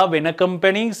 ඔයා වෙන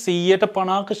කම්පැනි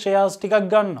 150ක ෂෙයාර්ස් ටිකක්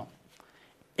ගන්නවා.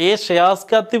 ඒ ෂෙයාර්ස්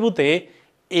ගත්ත පුතේ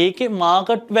ඒකේ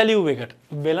මාකට් වැලියු එකට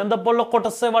වෙළඳපොළ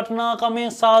කොටසේ වටිනාකමේ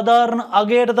සාධාරණ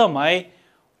අගයට තමයි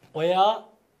ඔයා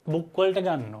බුක් වලට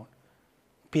ගන්න ඕනේ.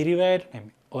 පිරිවැයට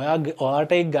නෙමෙයි.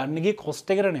 ඔයාට ඒ ගන්න ගියේ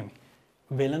කොස්ට් එකට නෙමෙයි.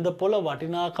 වෙළඳපොළ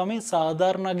වටිනාකමේ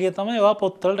සාධාරණ අගය තමයි ඔයා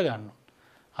පොත් වලට ගන්න ඕනේ.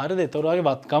 හරිද? ඒතර වගේ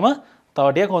වත්කම තව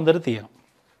ටිකක් හොඳට තියෙනවා.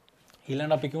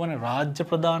 ඊළඟ අපි කියවනේ රාජ්‍ය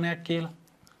ප්‍රදානයක් කියලා.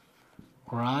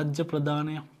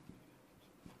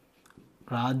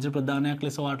 රාජ්‍ය ප්‍රදානයක්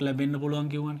ලෙස ඔයාට ලැබෙන්න පුළුවන්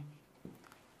කියවනේ.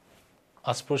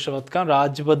 අස්පෘශ්‍ය වත්කම්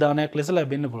රාජ්‍ය ප්‍රදානයක් ලෙස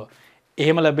ලැබෙන්න පුළුවන්.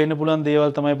 එහෙම ලැබෙන්න පුළුවන්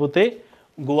දේවල් තමයි පුතේ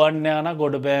ගුවන් යාන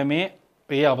ගොඩබෑමේ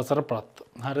ඒ අවසර ප්‍රත්ත.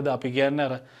 හරිද? අපි කියන්නේ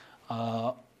අර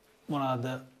මොනවාද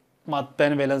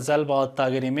මත්පැන් වෙළඳසල් පවත්වා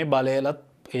ගැනීමේ බලයලත්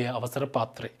ඒ අවසර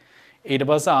පත්‍රය. ඊට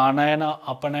පස්සේ ආනයන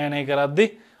අපනයනය කරද්දී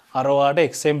අර ඔයාට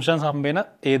එක්සෙම්ප්ෂන්ස් හම්බෙන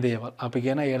ඒ දේවල්. අපි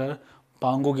කියන ඒකට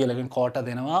පංගු කියලා කෝට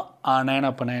දෙනවා ආනයන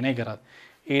අපනයනය කරද්දී.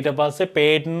 ඊට පස්සේ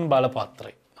පේටන්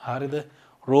බලපත්‍රය. හරිද?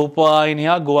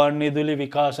 රූපවාහිනිය ගුවන් විදුලි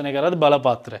විකාශනය කරද්දී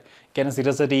බලපත්‍රය. කියන්නේ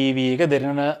සිරස ටීවී එක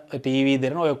දෙන ටීවී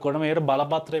දෙන ඔය ඔක්කොම මේකට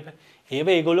බලපත්‍රය. ඒව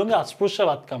ඒගොල්ලෝගේ අස්පෘශ්‍ය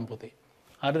වත්කම් පුතේ.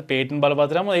 හරිද? පේටන්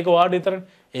බලපත්‍රයම ඒක ඔයාට විතරනේ.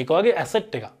 ඒක වගේ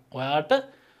ඇසෙට් එකක්. ඔයාට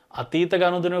අතීත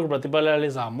ගනුදෙනුවක ප්‍රතිඵල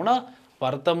ලෙස හම්බුණා.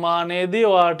 වර්තමානයේදී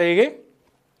ඔයාට ඒකේ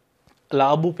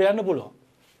ලාභ උපයන්න පුළුවන්.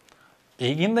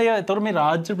 ඒකින්ද ඒතර මේ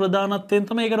රාජ්‍ය ප්‍රධානත්වයෙන්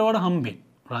තමයි ඒකට ඔයාට හම්බෙන්නේ.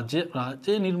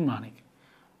 රාජ්‍ය නිර්මාණය.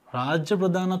 රාජ්‍ය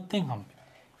ප්‍රධානත්වයෙන් හම්බෙන්නේ.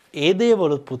 ඒ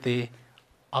දේවල් පුතේ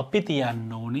අපි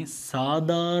තියන්න ඕනේ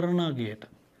සාධාරණ අගයට.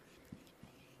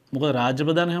 මොකද රාජ්‍ය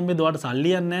ප්‍රධානය හම්බෙද්දී ඔයාට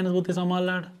සල්ලි යන්නේ නැහැ නේ පුතේ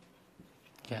සමහරලාට.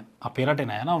 කියන්නේ අපේ රටේ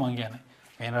නෑ නෝ මං කියන්නේ.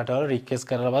 මේ රටවල රික්වෙස්ට්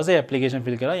කරලා පස්සේ ඇප්ලිකේෂන්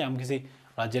ෆිල් කරලා යම්කිසි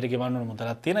රාජ්‍යයට ගෙවන්න ඕන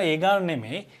මුදලක් තියෙන ඒ ගාන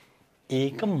නෙමෙයි.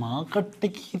 ඒක මාකට්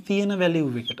එකේ තියෙන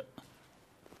වැලියු එකට.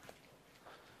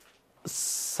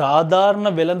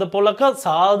 සාධාරණ වෙළඳපොළක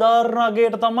සාධාරණ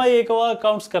අගයට තමයි ඒක ඔයා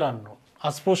කවුන්ට්ස් කරන්න ඕන.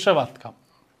 අස්පෘශ්‍ය වත්කම්.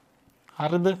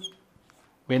 හරිද?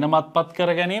 වෙනමත්පත්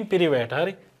කර ගැනීම පිරිවැයට.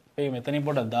 හරි? ඒ මෙතනින්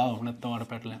පොඩක් දාමු නැත්නම් වඩ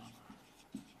පැටලෙනවා.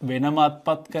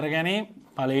 වෙනමත්පත් කර ගැනීම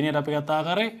පළවෙනියට අපි කතා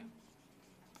කරේ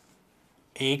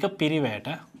ඒක පිරිවැයට.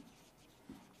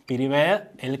 පිරිවැය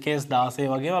LKS 16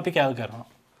 වගේම අපි කැල් කරනවා.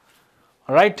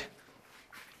 රයිට්?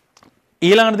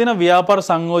 ඊළඟට තියෙන ව්‍යාපාර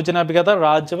සංයෝජන අපි කතා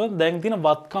රාජ්‍යව දැන් තියෙන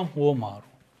වත්කම් හුවමාරු.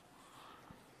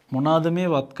 මොනවාද මේ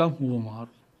වත්කම්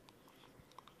හුවමාරු?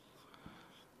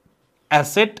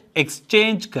 ඇසෙට්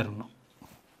එක්ස්චේන්ජ් කරනවා.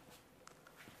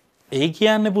 ඒ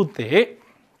කියන්නේ පුතේ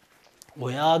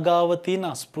ඔයා ගාව තියෙන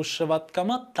අස්පෘශ්‍ය වත්කම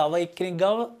තව එක්කෙනෙක්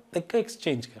ගාව එක්ක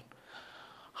එක්ස්චේන්ජ් කරනවා.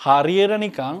 හරියට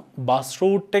නිකන් බස්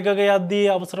රූට් එකක යද්දී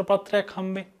අවසර පත්‍රයක්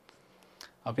හම්බෙන්නේ.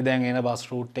 අපි දැන් එන බස්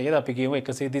රූට් එකේද අපි කියමු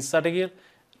 138 කියලා.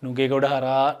 නුගේ ගොඩ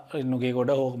හරහා නුගේ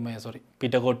ගොඩ මේ සොරි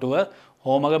පිටකොටුව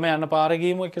හෝමගම යන පාර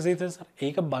ගියමු 134.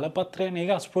 ඒක බලපත්‍රය නේ.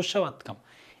 ඒක අස්පෘශ්‍යවත්කම.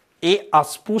 ඒ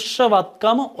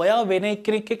අස්පෘශ්‍යවත්කම ඔයා වෙන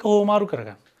එක්කෙනෙක් එක්ක හෝමාරු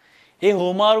කරගන්න. ඒ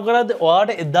හෝමාරු කරද්දී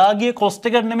ඔයාට එදා ගිය කොස්ට්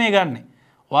එක නෙමෙයි ගන්නෙ.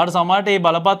 ඔයාට සමහරට මේ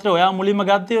බලපත්‍රය ඔයා මුලින්ම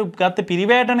ගත්තේ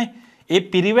පිරිවැයටනේ. ඒ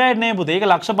පිරිවැයට නේ පුතේ. ඒක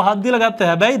ලක්ෂ 5ක් දීලා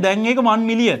ගත්තා. හැබැයි දැන් ඒක 1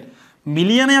 මිලියන්.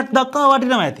 මිලියනයක් දක්වා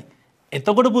වටිනවා ඇති.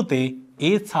 එතකොට පුතේ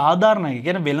ඒ සාධාරණ අගය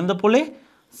කියන්නේ වෙළඳ පොලේ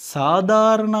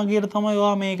සාධාරණ අගයට තමයි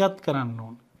ඔයා මේකත් කරන්න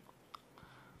ඕන.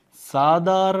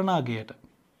 සාධාරණ අගයට.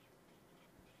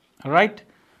 right?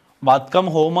 වත්කම්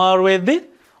හෝමාරු වෙද්දී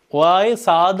ඔයාගේ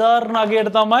සාධාරණ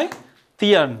අගයට තමයි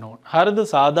තියන්න ඕන. හරිද?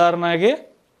 සාධාරණ අගය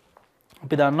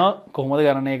අපි දන්නවා කොහොමද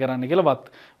ගණනය කරන්න කියලා. වත්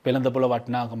වෙළඳ පොළ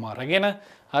වටිනාකම අරගෙන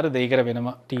හරිද? ඒකට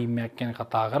වෙනම ටීම් එකක් ගැන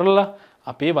කතා කරලා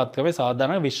අපේ වත්කමේ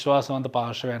සාධාරණ විශ්වාසවන්ත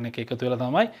පාර්ශවයන් එක්ක එකතු වෙලා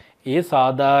තමයි ඒ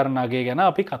සාධාරණ අගය ගැන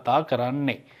අපි කතා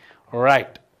කරන්නේ.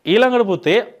 right. ඊළඟට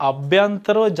පුතේ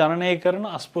අභ්‍යන්තරව ජනනය කරන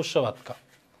අස්පෘශ්‍යවත්කම්.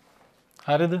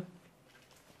 හරිද?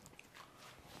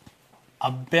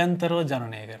 අභ්‍යන්තරව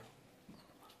ජනනය කරන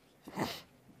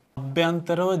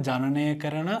අභ්‍යන්තරව ජනනය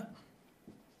කරන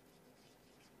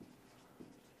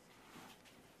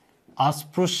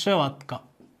අස්පෘශ්‍යවත්කම්.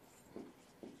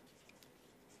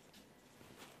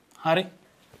 හරි.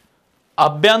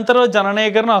 අභ්‍යන්තරව ජනනය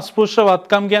කරන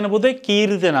අස්පෘශ්‍යවත්කම් කියන පුතේ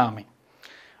කීර්ති නාමය.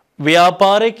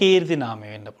 ව්‍යාපාරයේ කීර්ති නාමය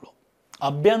වෙන්න පුළුවන්.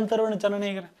 අභ්‍යන්තරව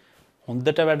ජනනය කරන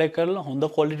හොඳට වැඩ කරලා හොඳ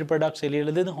ක්වොලිටි ප්‍රොඩක්ට්ස්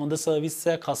එළියට දෙද හොඳ සර්විස්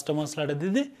එකක් කස්ටමර්ස්ලාට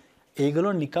දෙද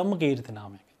ඒගොල්ලෝ නිකම්ම කීර්ති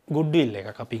නාමයක්. ගුඩ්විල්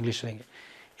එකක් අපි ඉංග්‍රීසි වලින්.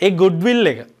 ඒ ගුඩ්විල්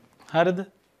එක. හරිද?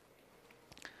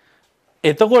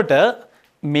 එතකොට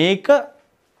මේක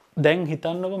දැන්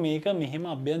හිතන්නකො මේක මෙහෙම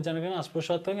අභ්‍යන්තර ජනක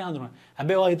අස්පෘශ්‍යත්වයෙන් හඳුනනවා.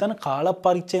 හැබැයි ඔයා හිතන කාල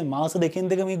පරිච්ඡේද මාස දෙකෙන්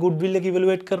දෙක මේ ගුඩ්විල් එක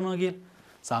ඉවැලුවේට් කරනවා කියලා.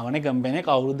 සාමාන්‍ය කම්පැනි එක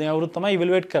අවුරුද්දෙන් අවුරුද්ද තමයි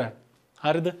ඉවැලුවේට් කරන්නේ.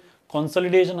 හරිද?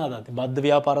 කොන්සොලිඩේෂන් හදද්දි බද්ධ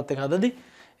ව්‍යාපාරات එක හදද්දි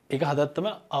ඒක හදත්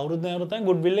තමයි අවුරුද්දෙන් අවුරුද්ද තමයි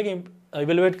ගුඩ්විල් එක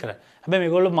ඉවැලුවේට් කරන්නේ. හැබැයි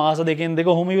මේගොල්ලෝ මාස දෙකෙන් දෙක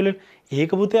ඔහොම ඉවැලුවේට්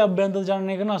ඒක පුතේ අභ්‍යන්තර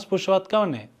ජනනය කරන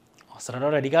අස්පෘශ්‍යවත්කම නේ. වසරට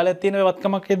වැඩි කාලයක් තියෙන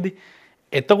වත්කමක් එද්දි.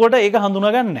 එතකොට ඒක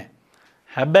හඳුනාගන්නේ නැහැ.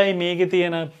 හැබැයි මේකේ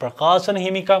තියෙන ප්‍රකාශන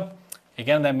හිමිකම් ඒ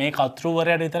කියන්නේ දැන් මේ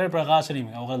කතෘවරයාට විතරයි ප්‍රකාශන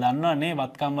හිමිකම්. ඔක දන්නවනේ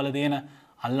වත්කම් වල තියෙන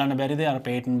අල්ලන්න බැරිද අර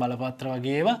පේටන්ට් බලපත්‍ර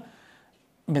වගේ ඒවා.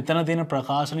 මෙතන තියෙන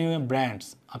ප්‍රකාශන හිමිකම්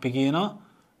බ්‍රෑන්ඩ්ස්. අපි කියනවා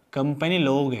කම්පැනි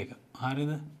ලෝගෝ එක.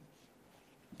 හරිද?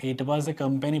 ඊට පස්සේ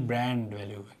කම්පැනි බ්‍රෑන්ඩ්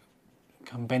වැලියු එක.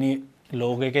 කම්පැනි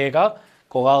ලෝගෝ එක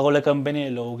කොකාකෝලා කම්පැනි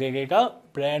ලෝගෝ එක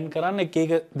බ්‍රෑන්ඩ් කරන්න එක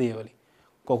එක දේවල්.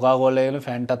 කොකාකෝලා වල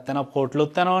ෆැන්ටත් යනවා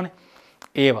පොට්ලොත් යනවානේ.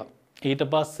 ඒවා. ඊට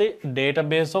පස්සේ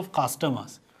database of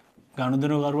customers.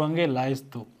 ගනුදෙනුකරුවන්ගේ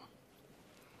ලයිස්තු.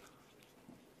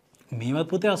 මේවත්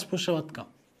පුතේ අස්පෘශ්‍යවත්කම්.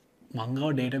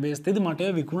 මංගව database තියෙදි මට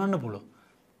ඒවා විකුණන්න පුළුවන්.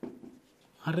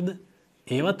 හරිද?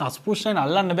 ඒවත් අස්පෘශ්‍යයෙන්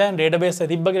අල්ලන්න බෑ. database එක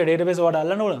තිබ්බ කියලා database වලට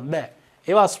අල්ලන්න ඕන බෑ.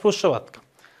 ඒවා අස්පෘශ්‍යවත්කම්.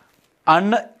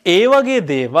 අන්න ඒ වගේ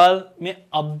දේවල් මේ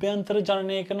අභ්‍යන්තර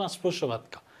ජනනය කරන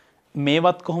අස්පෘශ්‍යවත්කම්.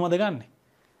 මේවත් කොහොමද ගන්නෙ?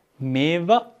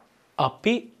 මේවා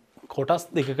අපි කොටස්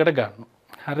දෙකකට ගන්නවා.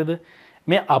 හරිද?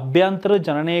 මේ අභ්‍යන්තර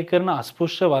ජනනය කරන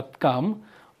අස්පෘශ්‍යවත්කම්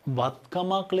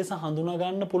වත්කමක් ලෙස හඳුනා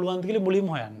ගන්න පුළුවන්ද කියලා මුලින්ම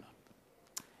හොයන්න.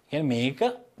 يعني මේක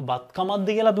වත්කමක්ද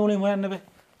කියලා අපි මුලින්ම හොයන්න බෑ.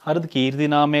 හරිද? කීර්ති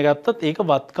නාමය ගත්තත් ඒක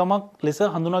වත්කමක් ලෙස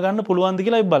හඳුනා ගන්න පුළුවන්ද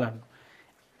කියලා අපි බලන්න.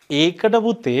 ඒකට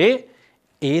පුතේ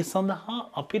ඒ සඳහා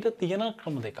අපිට තියෙන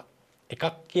ක්‍රම දෙකක්.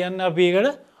 එකක් කියන්නේ අපි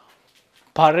ඒකට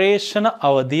පරේෂණ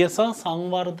අවධිය සහ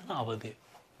සංවර්ධන අවධිය.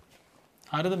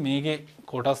 හරිද? මේකේ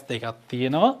කොටස් දෙකක්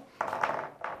තියෙනවා.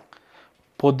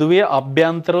 පොදුවේ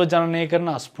අභ්‍යන්තරව ජනනය කරන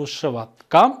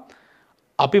අස්පෘශ්‍යවත්කම්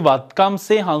අපි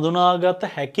වත්කම්සේ හඳුනාගත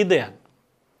හැකිද යන්න.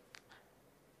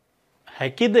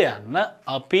 හැකිද යන්න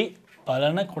අපි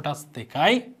බලන කොටස්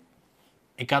දෙකයි.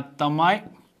 එකක් තමයි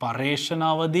පරේෂණ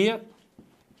අවධිය.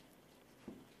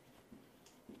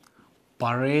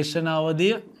 පරේෂණ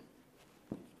අවධිය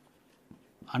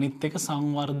අනිත් එක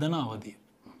සංවර්ධන අවධිය.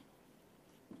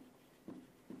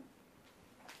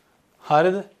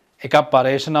 හරිද? එකක්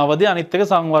පරේෂණ අවධිය අනිත් එක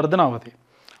සංවර්ධන අවධිය.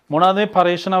 මොනවාද මේ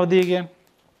පරේෂණ අවධිය කියන්නේ?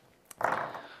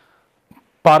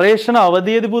 පරේෂණ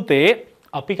අවධියේදී පුතේ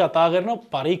අපි කතා කරන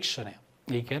පරීක්ෂණය.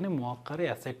 ඒ කියන්නේ මොකක් හරි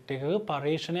ඇසෙට් එකක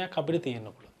පරීක්ෂණයක් අපිට තියෙන්න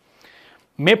පුළුවන්.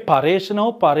 මේ පරේෂණ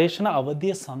හෝ පරේෂණ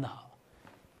අවධිය සඳහා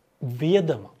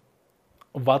වියදම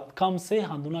වත්කම්සේ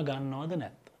හඳුනා ගන්නවද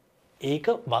නැත්ද? ඒක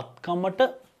වත්කමට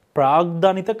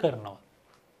ප්‍රාග්ධනිත කරනවද?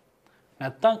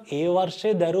 නැත්නම් ඒ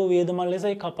වර්ෂයේ දරුව වියදම ලෙස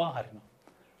ඒ කපා හරිනවා.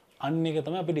 අන්න එක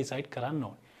තමයි අපි ඩිසයිඩ් කරන්න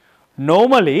ඕනේ.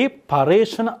 normally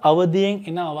පරේෂණ අවධියෙන්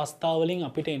එන අවස්ථාවලින්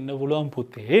අපිට එන්න පුළුවන්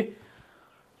පුතේ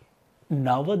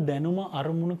නව දැනුම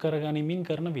අරමුණු කරගනිමින්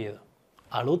කරන වියදම්.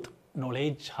 අලුත්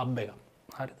knowledge hub එක.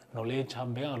 හරිද? knowledge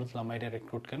hub එක අලුත් ළමයිට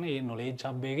recruit කරන ඒ knowledge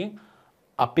hub එකෙන්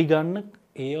අපි ගන්න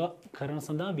ඒව කරන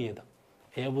සඳහා වියදම්.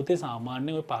 ඒ පුතේ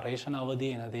සාමාන්‍ය ඔය පර්යේෂණ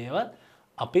අවදී එන දේවල්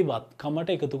අපි වත්කමට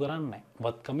එකතු කරන්නේ නැහැ.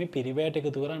 වත්කමේ පිරිවැයට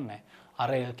එකතු කරන්නේ නැහැ. අර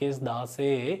LKS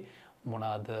 16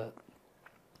 මොනවාද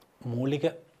මූලික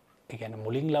ඒ කියන්නේ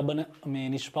මුලින් ලබන මේ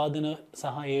නිෂ්පාදන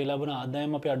සහ ඒ ලබන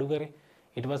ආදායම අපි අඩු කරේ.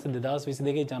 ඊට පස්සේ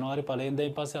 2022 ජනවාරි 1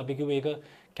 වෙනිදායින් පස්සේ අපි කිව්වා ඒක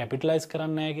කැපිටලයිස්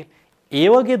කරන්න නැහැ කියලා. ඒ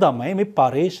වගේ තමයි මේ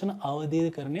පර්යේෂණ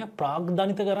අවධීකරණය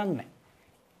ප්‍රාග්ධනිත කරන්නේ.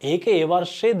 ඒක ඒ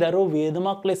වර්ෂයේ දරෝ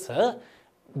වියදමක් ලෙස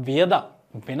වියදම්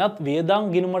වෙනත්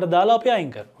වියදම් ගිණුමට දාලා අපි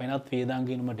අයින් කරනවා. වෙනත් වියදම්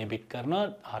ගිණුම ඩෙබිට්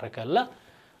කරනවා අර කළා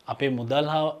අපේ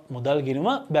මුදල් ගිණුම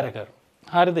බැර කරනවා.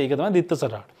 හරිද? ඒක තමයි දිත්ත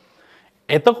සටහන.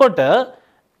 එතකොට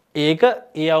ඒක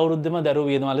ඒ අවුරුද්දේම දරෝ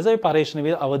වියදම ලෙස අපි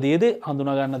පර්යේෂණ අවධියේදී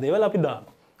හඳුනා ගන්න දේවල් අපි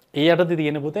දානවා. ඒ යටතේ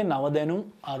තියෙන පුතේ නව දැනුම්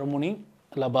අරමුණින්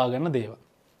ලබා ගන්න දේවල්.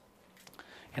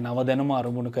 ඒ නව දැනුම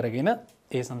අරමුණු කරගෙන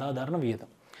ඒ සඳහා දරන වියදම.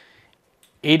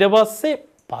 ඊට පස්සේ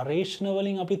පර්යේෂණ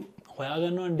වලින් අපි හොයා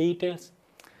ගන්නවා ඩීටේල්ස්.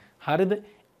 හරිද?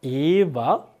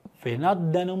 ඒවා වෙනත්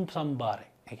දැනුම් සම්භාරය.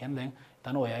 ඒ කියන්නේ දැන්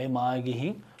තන ඔයයි මා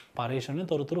ගිහින් පර්යේෂණේ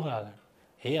තොරතුරු හොයාගන්න.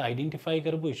 ඒ අයිඩෙන්ටිෆයි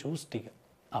කරපු ඉෂුස් ටික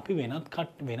අපි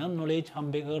වෙනත් නොලෙජ්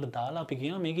හම්බ එකකට දාලා අපි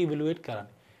කියනවා මේක ඉවලුවේට් කරන්න.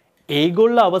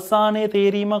 ඒගොල්ලෝ අවසානයේ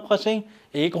තේරීමක් වශයෙන්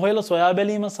ඒක හොයලා සොයා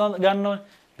බැලීම ගන්නවා.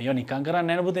 මේවා නිකන් කරන්නේ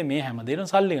නැහැ පුතේ. මේ හැමදේම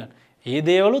සල්ලි ගන්න. ඒ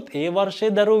දේවලුත් ඒ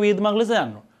වර්ෂයේ දරුව වියදමක් ලෙස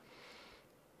යනවා.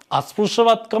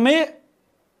 අස්පෘශ්‍යවත්කමේ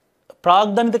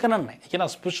ප්‍රාග්ධනිත කරන්නේ නැහැ. ඒ කියන්නේ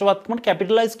අස්පෘශ්‍යවත්කමට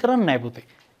කැපිටලයිස් කරන්නේ නැහැ පුතේ.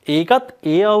 ඒකත්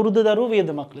ඒ අවුරුද්ද දරුව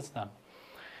වියදමක් ලෙස ගන්නවා.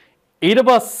 ඊට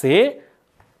පස්සේ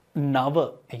නව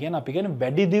ඒ කියන්නේ අපි කියන්නේ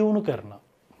වැඩි දියුණු කරනවා.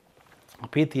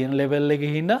 අපි තියෙන ලෙවල්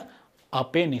එකේ ඉන්න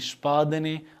අපේ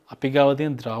නිෂ්පාදනයේ අපි ගාව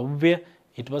තියෙන ද්‍රව්‍ය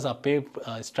ඊට පස්සේ අපේ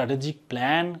ස්ට්‍රැටජික්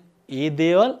ප්ලෑන් ඒ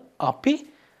දේවල් අපි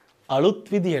අලුත්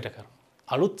විදියට කරනවා.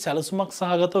 අලුත් සැලසුමක්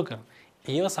සහගතව කරනවා.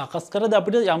 ඒව සකස් කරද්දී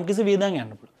අපිට යම්කිසි වියදම්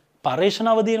යන්න පුළුවන්. පර්යේෂණ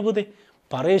අවධියන පුතේ.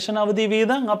 පර්යේෂණ අවධිය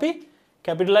වියදම් අපි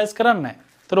කැපිටලයිස් කරන්නේ නැහැ.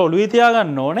 ඒතර ඔළුවේ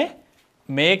තියාගන්න ඕනේ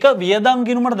මේක වියදම්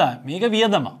ගිණුමට දාන්න. මේක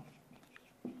වියදමක්.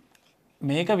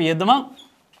 මේක වියදමක්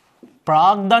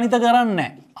ප්‍රාග්ධනිත කරන්නේ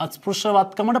නැහැ.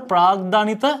 අස්පෘශ්‍යවත්කමට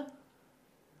ප්‍රාග්ධනිත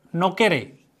නොකෙරේ.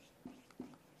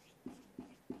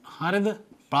 හරිද?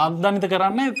 ප්‍රාග්ධනිත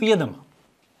කරන්නේ වියදම.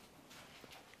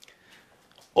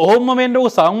 ඔහොම වෙන්න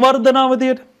ඕක සංවර්ධන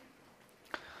අවධියට.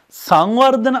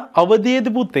 සංවර්ධන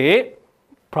අවධියේදී පුතේ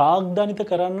ප්‍රාග්ධනිත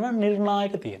කරන්න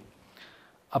නිර්ණායක තියෙනවා.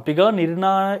 අපි ගාව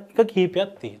නිර්ණායක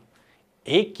කිහිපයක් තියෙනවා.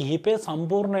 ඒ කිහිපය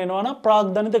සම්පූර්ණ වෙනවා නම්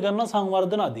ප්‍රාග්ධනිත කරන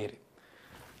සංවර්ධන අධීරය.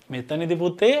 මෙතනදී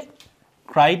පුතේ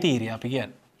ක්‍රයිටීරියා අපි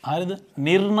කියන්නේ. හරිද?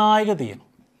 නිර්ණායක තියෙනවා.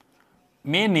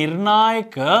 මේ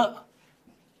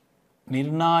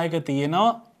නිර්ණායක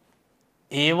තියෙනවා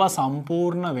ඒවා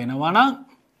සම්පූර්ණ වෙනවා නම්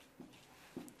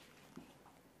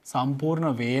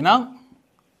සම්පූර්ණ වේ නම්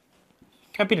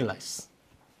කැපිටලයිස්.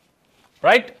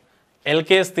 රයිට්?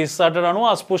 LKS 38 අනුව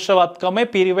අස්පෘශ්‍යවත්කමේ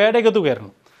පිරිවැයට එකතු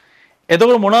කරනවා.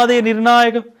 එතකොට මොනවාද මේ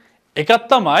නිර්ණායක? එකක්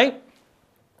තමයි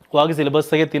ඔයාගේ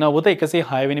සිලබස් එකේ තියෙනවා පුතේ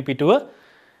 106 වෙනි පිටුව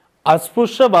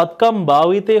අස්පෘශ්‍යවත්කම්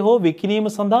භාවිතය හෝ විකිණීම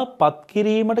සඳහා පත්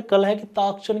කිරීමට කළ හැකි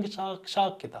තාක්ෂණික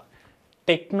ශාක්‍යතා.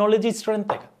 ටෙක්නොලොජි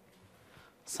ස්ට්‍රෙන්ත් එක.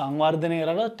 සංවර්ධනය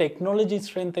කරලා ටෙක්නොලොජි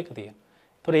ස්ට්‍රෙන්ත් එක තියෙනවා.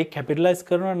 ඒතකොට ඒක කැපිටලයිස්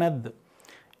කරනව නැද්ද?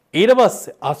 ඊට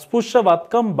පස්සේ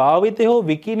අස්පෘශ්‍යවත්කම් භාවිතය හෝ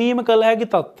විකිණීම කළ හැකි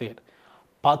තත්ත්වයට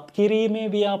පත් කිරීමේ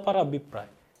ව්‍යාපාර අභිප්‍රාය.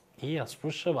 ඒ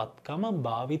අස්පෘශ්‍යවත්කම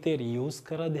භාවිතයට යූස්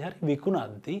කරද්දී හරි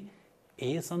විකුණද්දී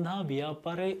ඒ සඳහා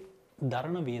ව්‍යාපාරයේ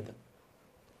දරන වියදම.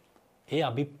 ඒ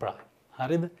අභිප්‍රාය.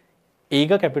 හරිද?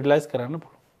 ඒක කැපිටලයිස් කරන්න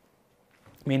පුළුවන්.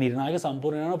 මේ නිර්ණායක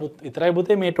සම්පූර්ණ වෙනවා විතරයි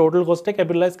පුතේ මේ ටෝටල් කොස්ට් එක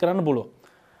කැපිටලයිස් කරන්න පුළුවන්.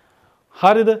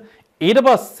 හරිද? ඊට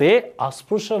පස්සේ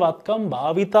අස්පෘශ්‍යවත්කම්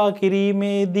භාවිතා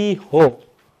කිරීමේදී හෝ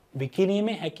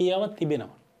විකිණීමේ හැකියාවක්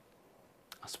තිබෙනවා.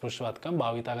 අස්පෘශ්‍යවත්කම්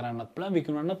භාවිතා කරන්නත් පුළුවන්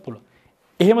විකිණන්නත් පුළුවන්.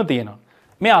 එහෙම තියෙනවා.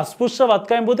 මේ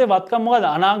අස්පෘශ්‍යවත්කම් පුතේ වත්කම් මොකද?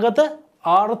 අනාගත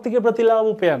ආර්ථික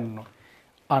ප්‍රතිලාභ උපයන්න.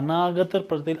 අනාගත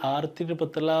ආර්ථික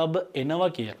ප්‍රතිලාභ එනවා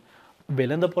කියලා.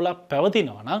 වෙළඳ පොළක්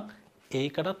පැවතිනවා නම්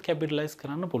ඒකටත් කැපිටලයිස්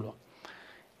කරන්න පුළුවන්.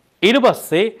 ඊට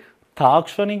පස්සේ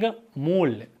තාක්ෂණික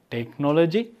මූල්‍ය,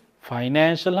 ටෙක්නොලොජි,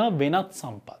 ෆයිනෑන්ෂල් හා වෙනත්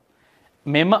සම්පත්.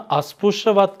 මෙම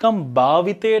අස්පෘශ්‍යවත්කම්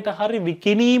භාවිතයට හරි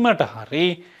විකිණීමට හරි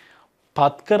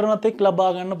පත් කරන තෙක්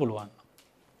ලබා ගන්න පුළුවන්.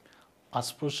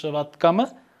 අස්පෘශ්‍යවත්කම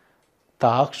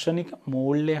තාක්ෂණික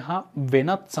මූල්‍ය හා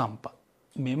වෙනත් සම්පත්.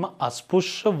 මෙම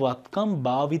අස්පෘශ්‍යවත්කම්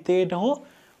භාවිතයට හෝ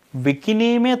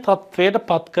විකිණීමේ තත්ත්වයට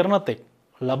පත් කරන තෙක්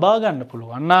ලබා ගන්න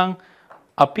පුළුවන් නම්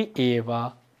අපි ඒවා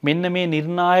මෙන්න මේ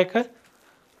නිර්ණායක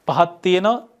පහක්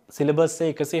තියෙනවා. සිලබස්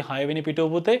එකේ 106 වෙනි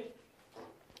පිටුව පුතේ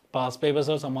පාස් පේපර්ස්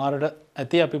වල සමහරට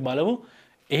ඇති අපි බලමු.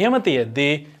 එහෙම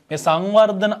තියෙද්දී මේ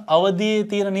සංවර්ධන අවධියේ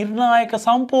තියෙන නිර්ණායක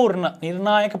සම්පූර්ණ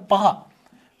නිර්ණායක පහ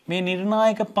මේ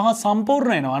නිර්ණායක පහ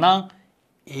සම්පූර්ණ වෙනවා නම්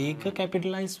ඒක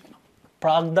කැපිටලයිස් වෙනවා.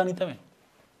 ප්‍රාග්ධනිත වෙනවා.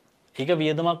 ඒක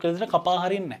වියදමක් විදිහට කපා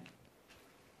හරින්නේ නැහැ.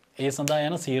 ඒ සඳහා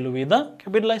යන සියලු වියදම්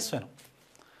කැපිටලයිස් වෙනවා.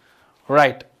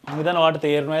 right. මම හිතනවා ඔයාලට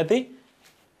තේරෙනවා ඇති.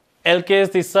 LKS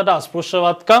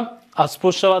 38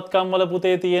 අස්පෘශ්‍යවත්කම් වල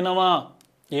පුතේ තියෙනවා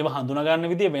ඒව හඳුනා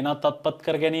ගන්න විදිය වෙනත් අත්පත්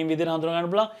කර ගැනීම විදිහට හඳුනා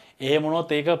ගන්න පුළුවන්. එහෙම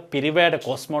වුණොත් ඒක පිරිවැයට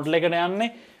කොස් මොඩල් එකට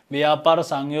යන්නේ ව්‍යාපාර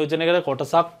සංයෝජනයකට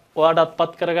කොටසක් ඔයාලට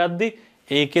අත්පත් කරගද්දි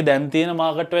ඒකේ දැන් තියෙන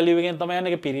මාකට් වැලියු එකෙන් තමයි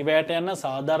යන්නේ. ඒක පිරිවැයට යන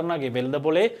සාධාරණගේ වෙළඳ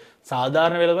පොලේ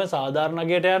සාධාරණ වෙළඳ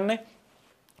සාධාරණගයට යන්නේ.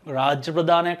 රාජ්‍ය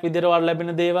ප්‍රදානයක් විදිහට වල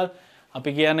ලැබෙන දේවල් අපි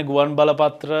කියන්නේ ගුවන්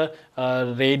බලපත්‍ර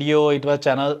රේඩියෝ ඊට පස්සේ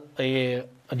channel ඒ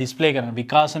ඩිස්ප්ලේ කරන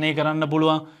විකාශනය කරන්න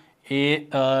පුළුවන්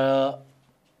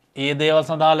ඒ දේවල්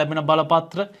සඳහා ලැබෙන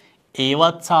බලපත්‍ර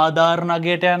ඒවත් සාධාරණ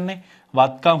අගයට යන්නේ.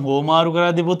 වත්කම් හෝමාරු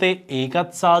කරද්දී පුතේ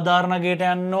ඒකත් සාධාරණ අගයට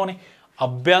යන්න ඕනේ.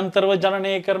 අභ්‍යන්තරව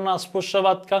ජනනය කරන අස්පෘශ්‍ය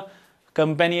වත්කම්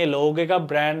කම්පැනියේ ලෝගෝ එක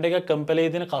බ්‍රෑන්ඩ් එක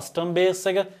කම්පැනියේ තියෙන කස්ටම් බේස්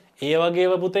එක ඒ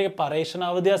වගේම පුතේ පරීක්ෂණ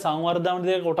අවධිය සංවර්ධන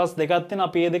අවධිය කොටස් දෙකක් තියෙනවා.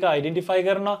 අපි මේ දෙක අයිඩෙන්ටිෆයි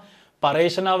කරනවා.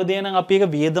 පරීක්ෂණ අවධිය නම් අපි ඒක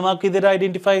වියදමක් විදිහට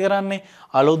අයිඩෙන්ටිෆයි කරන්නේ.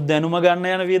 අලුත් දැනුම ගන්න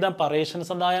යන වියදම්, පරීක්ෂණ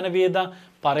සඳහා යන වියදම්,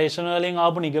 පරීක්ෂණ වලින්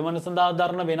ආපු නිගමන සඳහා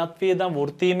දරන වෙනත් වියදම්,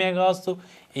 වෘත්තීමය ගාස්තු,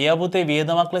 ඒ පුතේ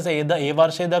වියදමක් ලෙස ඒ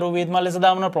වර්ෂයේ දරුවෝ වියදම ලෙස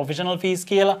දාන ප්‍රොෆෙෂනල් ෆීස්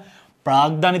කියලා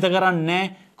ප්‍රාග්ධනිත කරන්නේ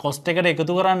නැහැ. කොස්ට් එකට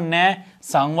එකතු කරන්නේ නැහැ.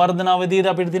 සංවර්ධන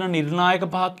අවධියේදී අපිට තියෙන නිර්ණායක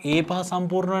පහක් ඒ පහ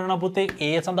සම්පූර්ණ වෙනවා පුතේ.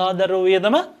 ඒ සඳහා දරුවෝ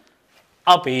වියදම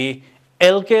අපි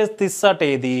LKS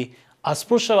 38 දී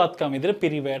අස්පෘශ්‍යවත්කම් විදිහට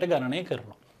පිරිවැයට ගණනය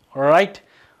කරනවා. right.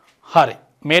 හරි.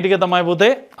 මේ ටික තමයි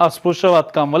පුතේ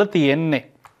අස්පෘශ්‍යවත්කම් වල තියෙන්නේ.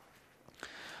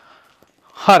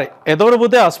 හරි. එතකොට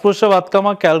පුතේ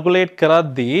අස්පෘශ්‍යවත්කම කැල්කියුලේට්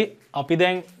කරද්දී අපි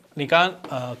දැන් නිකන්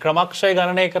ක්‍රමක්ෂය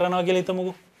ගණනය කරනවා කියලා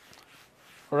හිතමුකෝ.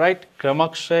 right.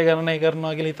 ක්‍රමක්ෂය ගණනය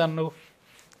කරනවා කියලා හිතන්නකෝ.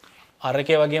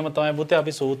 අරකේ වගේම තමයි පුතේ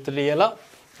අපි සූත්‍ර ලියලා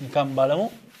නිකන්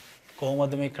බලමු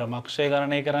කොහොමද මේ ක්‍රමක්ෂය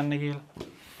ගණනය කරන්න කියලා.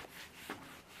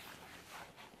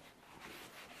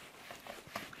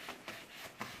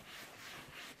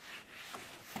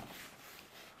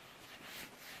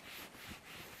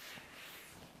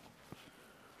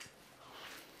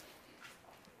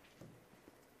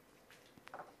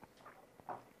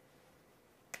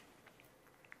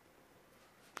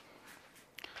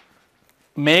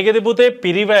 මේකෙදි පුතේ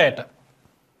පිරිවැයට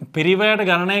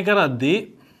ගණනය කරද්දී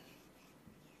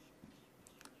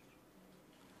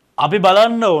අපි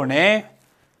බලන්න ඕනේ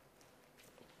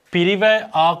පිරිවැය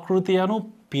ආකෘතිය අනු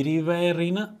පිරිවැය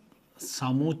ඍණ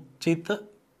සමුච්චිත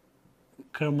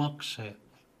ක්‍රමක්ෂය.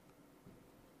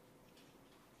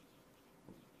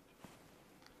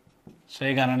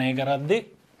 ශ්‍රේ ගණනය කරද්දී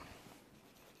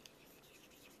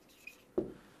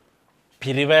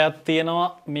පිරිවැයක් තියෙනවා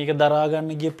මේක දරා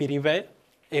ගන්න ගිය පිරිවැය.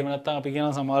 එහෙම නැත්නම් අපි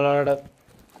කියන සමහරවල්ට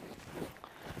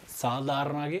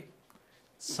සාධාරණගේ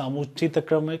සමුච්චිත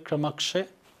ක්‍රමක්ෂය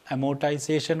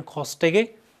amortization cost එකේ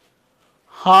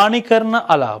හානි කරන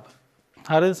අලාභ.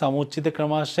 හරිද? සමුච්චිත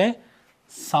ක්‍රමක්ෂය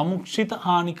සමුච්චිත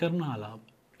හානි කරන අලාභ.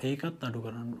 ඒකත් අඩු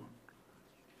කරන්න ඕන.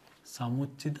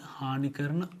 සමුච්චිත හානි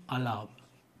කරන අලාභ.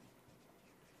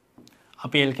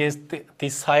 අපි LKS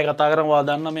 36 කතා කරමු. ඔයා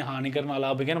දන්නා මේ හානි කරන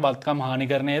අලාභ කියන වත්කම්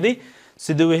හානි කරන්නේදී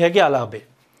සිදුවිය හැකි අලාභය.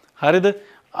 හරිද?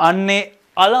 අන්නේ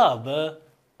අලාභ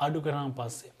අඩු කරාන්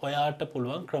පස්සේ ඔයාට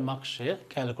පුළුවන් ක්‍රමක්ෂය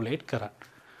කැල්කියුලේට් කරන්න.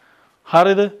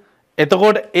 හරිද?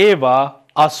 එතකොට ඒවා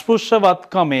අස්පෘශ්‍ය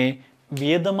වත්කමේ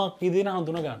වියදමක් විදිහට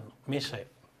හඳුනා ගන්නවා මේ ෂය.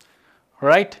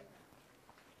 right?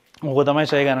 මොකද තමයි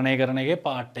ෂය ගණනය කරන එකේ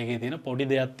පාර්ට් එකේ තියෙන පොඩි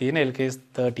දෙයක් තියෙන LKS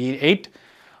 38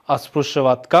 අස්පෘශ්‍ය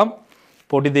වත්කම්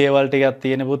පොඩි දේවල් ටිකක්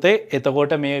තියෙන පුතේ.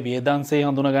 එතකොට මේ වියදම්සේ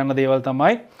හඳුනා ගන්න දේවල්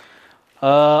තමයි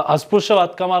අස්පෘශ්‍ය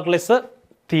වත්කමක් ලෙස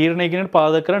තීරණය කිරීමට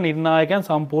පාදක කරන නිර්ණායකයන්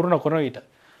සම්පූර්ණ නොකරන විට.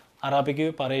 අර අපි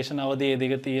කිව්වේ පරීක්ෂණ අවධිය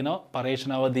දෙක තියෙනවා.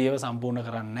 පරීක්ෂණ අවධියව සම්පූර්ණ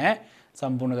කරන්නේ නැහැ.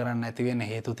 සම්පූර්ණ කරන්න නැති වෙන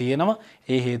හේතු තියෙනවා.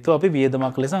 ඒ හේතු අපි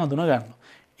වියදමක් ලෙස හඳුනා ගන්නවා.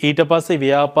 ඊට පස්සේ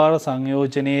ව්‍යාපාර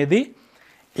සංයෝජනයේදී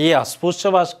ඒ අස්පෘශ්‍ය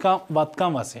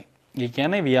වත්කම් වශයෙන්, ඒ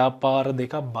කියන්නේ ව්‍යාපාර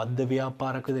දෙකක් බද්ධ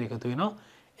ව්‍යාපාරක විදිහට එකතු වෙනවා.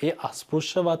 ඒ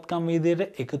අස්පෘශ්‍ය වත්කම්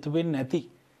විදිහට එකතු වෙන්නේ නැති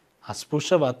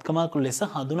අස්පෘශ්‍ය වත්කමක් ලෙස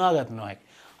හඳුනා ගන්නවා.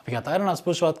 අපි කතා කරන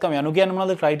අස්පෘශ්‍ය වත්කම යනු කියන්නේ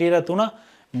මොනවද? ක්‍රයිටීරියා තුන.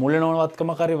 මූල්‍ය නොවන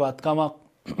වත්කමක් හරි වත්කමක්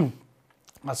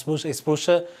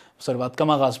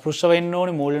වත්කමක් අස්පෘශ්‍ය වෙන්න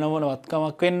ඕනේ. මූල්‍ය නොවන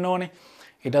වත්කමක් වෙන්න ඕනේ.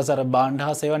 ඊට පස්සේ අර භාණ්ඩ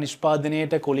හා සේවා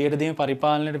නිෂ්පාදනයේට කුලියට දීම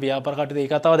පරිපාලනයට ව්‍යාපාර කටයුතු ඒ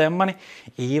කතාව දැම්මනේ.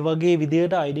 ඒ වගේ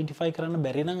විදිහට අයිඩෙන්ටිෆයි කරන්න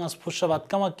බැරි නම් අස්පෘශ්‍ය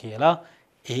වත්කමක් කියලා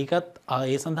ඒකත්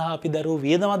ඒ සඳහා අපි දරුවෝ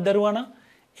වියදමක් දරුවා නම්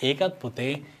ඒකත්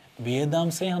පුතේ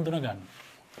වියදම්සේ හඳුනා ගන්න.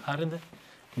 හරිද?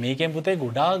 මේකෙන් පුතේ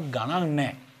ගොඩාක් ගණන්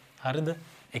නැහැ. හරිද?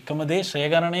 එකම දේ ශ්‍රේ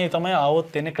ගණනයේ තමයි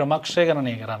ආවොත් එන්නේ ක්‍රමක්ෂය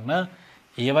ගණනය කරන්න.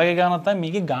 ඒ වගේ ගණනක් තමයි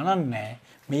මේකේ ගණන් නැහැ.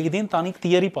 මේකේ තියෙන තනි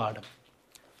තියරි පාඩම.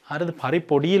 හරිද? පරි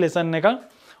පොඩි ලෙසන් එකක්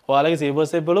ඔයාලගේ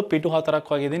සිලබස් එක බලුවොත් පිටු 4ක්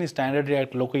වගේ දෙන ස්ටෑන්ඩඩ්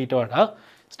රියැක්ටර් ලොකු ඊට වඩා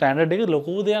ස්ටෑන්ඩඩ් එක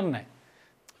ලොකු දෙයක් නැහැ.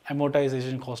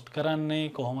 ඇමෝටයිසේෂන් කොස්ට්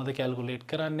කරන්නේ කොහොමද කැල්කුලේට්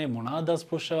කරන්නේ මොනවාද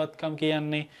අස්පෘශ්‍යවත්කම්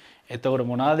කියන්නේ එතකොට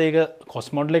මොනවාද ඒක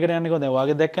කොස්ට් මොඩල් එකට යන්නේ කොහොමද දැන්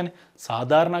ඔයාගේ දැක්කනේ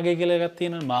සාධාරණ අගය කියලා එකක්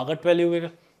තියෙනවා මාකට් වැලියු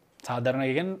එක සාධාරණ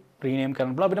අගය කියන්නේ රීනේම්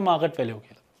කරන්න පුළුවන් අපිට මාකට් වැලියු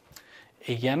කියලා.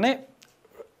 ඒ කියන්නේ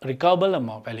රිකවරබල්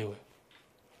amount වැලියු එක.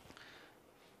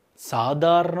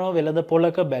 සාධාරණ වෙළඳ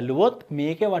පොලක බැලුවොත්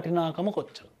මේකේ වටිනාකම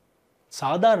කොච්චරද?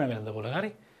 සාධාරණ වෙළඳ පොලක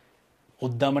හරි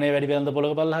උද්දමනයේ වැඩි වෙළඳ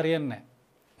පොලක බලලා හරියන්නේ නැහැ.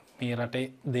 මේ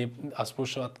රටේ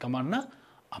අස්පෘශ්‍යවත්කම අන්න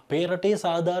අපේ රටේ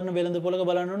සාධාරණ වෙළඳ පොලක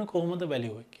බලන්න ඕනේ කොහොමද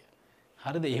වැලියු එක කියලා.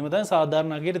 හරිද? එහෙම තමයි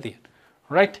සාධාරණ අගයට තියෙන්නේ.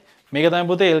 රයිට්. මේක තමයි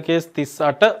පුතේ LKS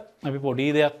 38 අපි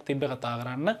පොඩි දෙයක් තිබ්බ කතා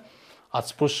කරන්න.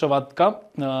 අස්පෘශ්‍යවත්කම්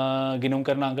ගිණුම්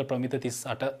කරන අංක ප්‍රමිත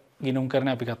 38 ගිණුම් කරන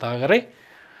අපි කතා කරේ.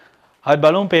 අපි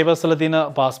බලමු පේපර්ස් වල තියෙන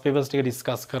පාස් පේපර්ස් ටික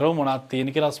ඩිස්කස් කරමු මොනවද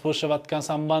තියෙන්නේ කියලා අස්පෘශ්‍යවත්කම්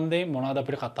සම්බන්ධයෙන් මොනවද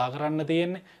අපිට කතා කරන්න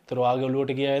තියෙන්නේ. ඒතර ඔයාගේ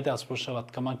ඔළුවට ගියා ඇති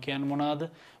අස්පෘශ්‍යවත්කමක් කියන්නේ මොනවද?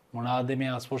 මොනවද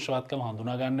මේ අස්පෘශ්‍යවත්කම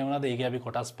හඳුනාගන්නේ මොනවද? ඒකේ අපි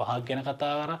කොටස් 5ක් ගැන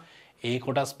කතා කරා. ඒ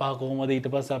කොටස් 5 කොහොමද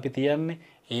ඊට පස්සේ අපි තියන්නේ?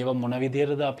 ඒව මොන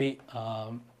විදිහටද අපි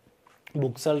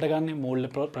බුක්ස් වලට ගන්නෙ? මූල්‍ය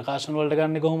ප්‍රකාශන වලට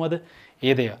ගන්නෙ කොහොමද?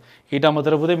 ඒ දේවල්. ඊට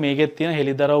අමතරව පුතේ මේකෙත් තියෙන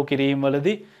හෙලිදරව් කිරීම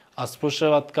වලදී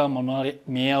අස්පෘශ්‍යවත්කම් මොනවාරි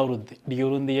මේ අවුරුද්දේ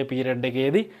ඩියුරුන්දිය පීරියඩ්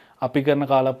එකේදී අපි කරන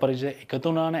කාල පරිච්ඡේද එකතු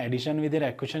වුණාන ඇඩිෂන් විදිහට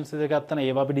ඇක්විෂන්ස් විදිහට ගත්තා නම්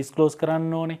ඒවා අපි ඩිස්ක්ලෝස්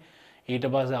කරන්න ඕනේ. ඊට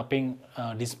පස්සේ අපෙන්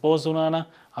ඩිස්පෝස් වුණා නම්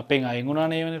අපෙන් අයින් වුණා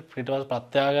නේ ඊට පස්සේ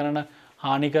ප්‍රත්‍යාගණන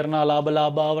හානි කරන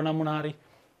ලාභාව නම් මොනවා හරි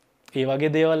ඒ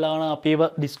වගේ දේවල් ආවන අපි ඒව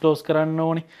ඩිස්ක්ලෝස් කරන්න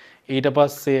ඕනේ. ඊට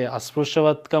පස්සේ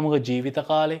අස්පෘශ්‍යවත්කමක ජීවිත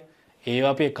කාලේ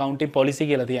ඒවා අපි accounting policy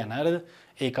කියලා තියන හරිද?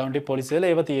 ඒ accounting policy වල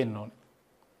ඒවා තියෙන්න ඕනේ.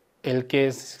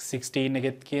 LKAS 16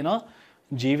 එකෙත් කියනවා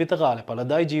ජීවිත කාලය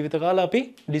පළදායි ජීවිත කාලය අපි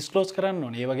ඩිස්ක්ලෝස් කරන්න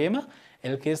ඕනේ. ඒ වගේම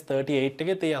LKAS 38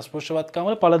 එකේ තේ අස්පෘශ්‍යවත්කම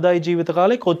වල පළදායි ජීවිත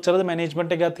කාලේ කොච්චරද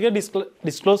මැනේජ්මන්ට් එක ගත්ත කියලා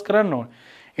ඩිස්ක්ලෝස් කරන්න ඕනේ.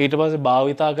 ඊට පස්සේ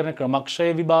භාවිතා කරන ක්‍රමක්ෂය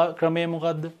ක්‍රමය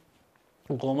මොකද්ද?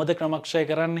 කොහොමද ක්‍රමක්ෂය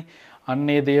කරන්නේ? අන්න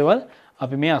ඒ දේවල්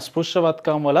අපි මේ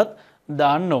අස්පෘශ්‍යවත්කම් වලත්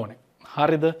දාන්න ඕනේ.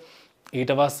 හරිද?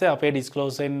 ඊට පස්සේ අපේ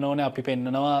ඩිස්ක්ලෝස් වෙන්න ඕනේ අපි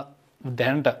පෙන්නනවා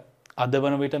දැනට අද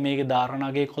වන විට මේකේ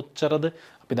ධාරණාගේ කොච්චරද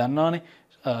අපි දන්නවානේ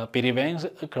පිරිවැයෙන්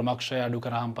ක්‍රමක්ෂය අඩු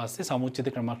කරාන් පස්සේ සමුච්චිත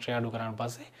ක්‍රමක්ෂය අඩු කරාන්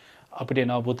පස්සේ අපිට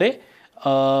එනවා පුතේ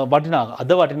වටිනාකම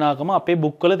අද වටිනාකම අපේ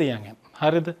බුක් වල තියන්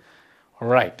හරිද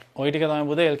රයිට් ඔය ටික තමයි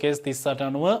පුතේ LKS 38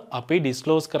 අනුව අපි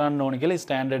ඩිස්ක්ලෝස් කරන්න ඕනේ කියලා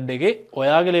ස්ටෑන්ඩඩ් එකේ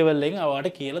ඔයාගේ ලෙවල් එකෙන්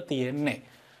අවාට කියලා තියෙන්නේ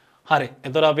හරි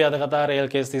එතකොට අපි අද කතා කරේ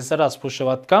LKS 38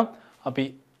 අස්පෘශ්‍යවත්කම් අපි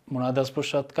මොනවාද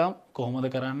අස්පෘශ්‍යවත්කම් කොහොමද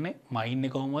කරන්නේ මයින්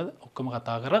එක කොහොමද ඔක්කොම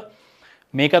කතා කරා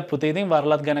මේකත් පුතේ ඉතින්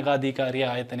වරලත් ගණකාධිකාරිය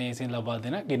ආයතනයේ විසින් ලබා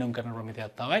දෙන ගිණුම් කරන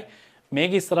ප්‍රමිතියක් තමයි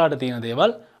මේක ඉස්සරහට තියෙන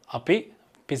දේවල් අපි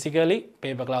ෆිසිකලි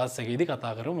පේපර් ක්ලාස් එකේදී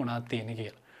කතා කරමු මොනවද තියෙන්නේ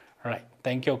කියලා. right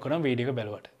thank you ඔක්කොම වීඩියෝ එක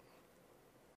බලුවට.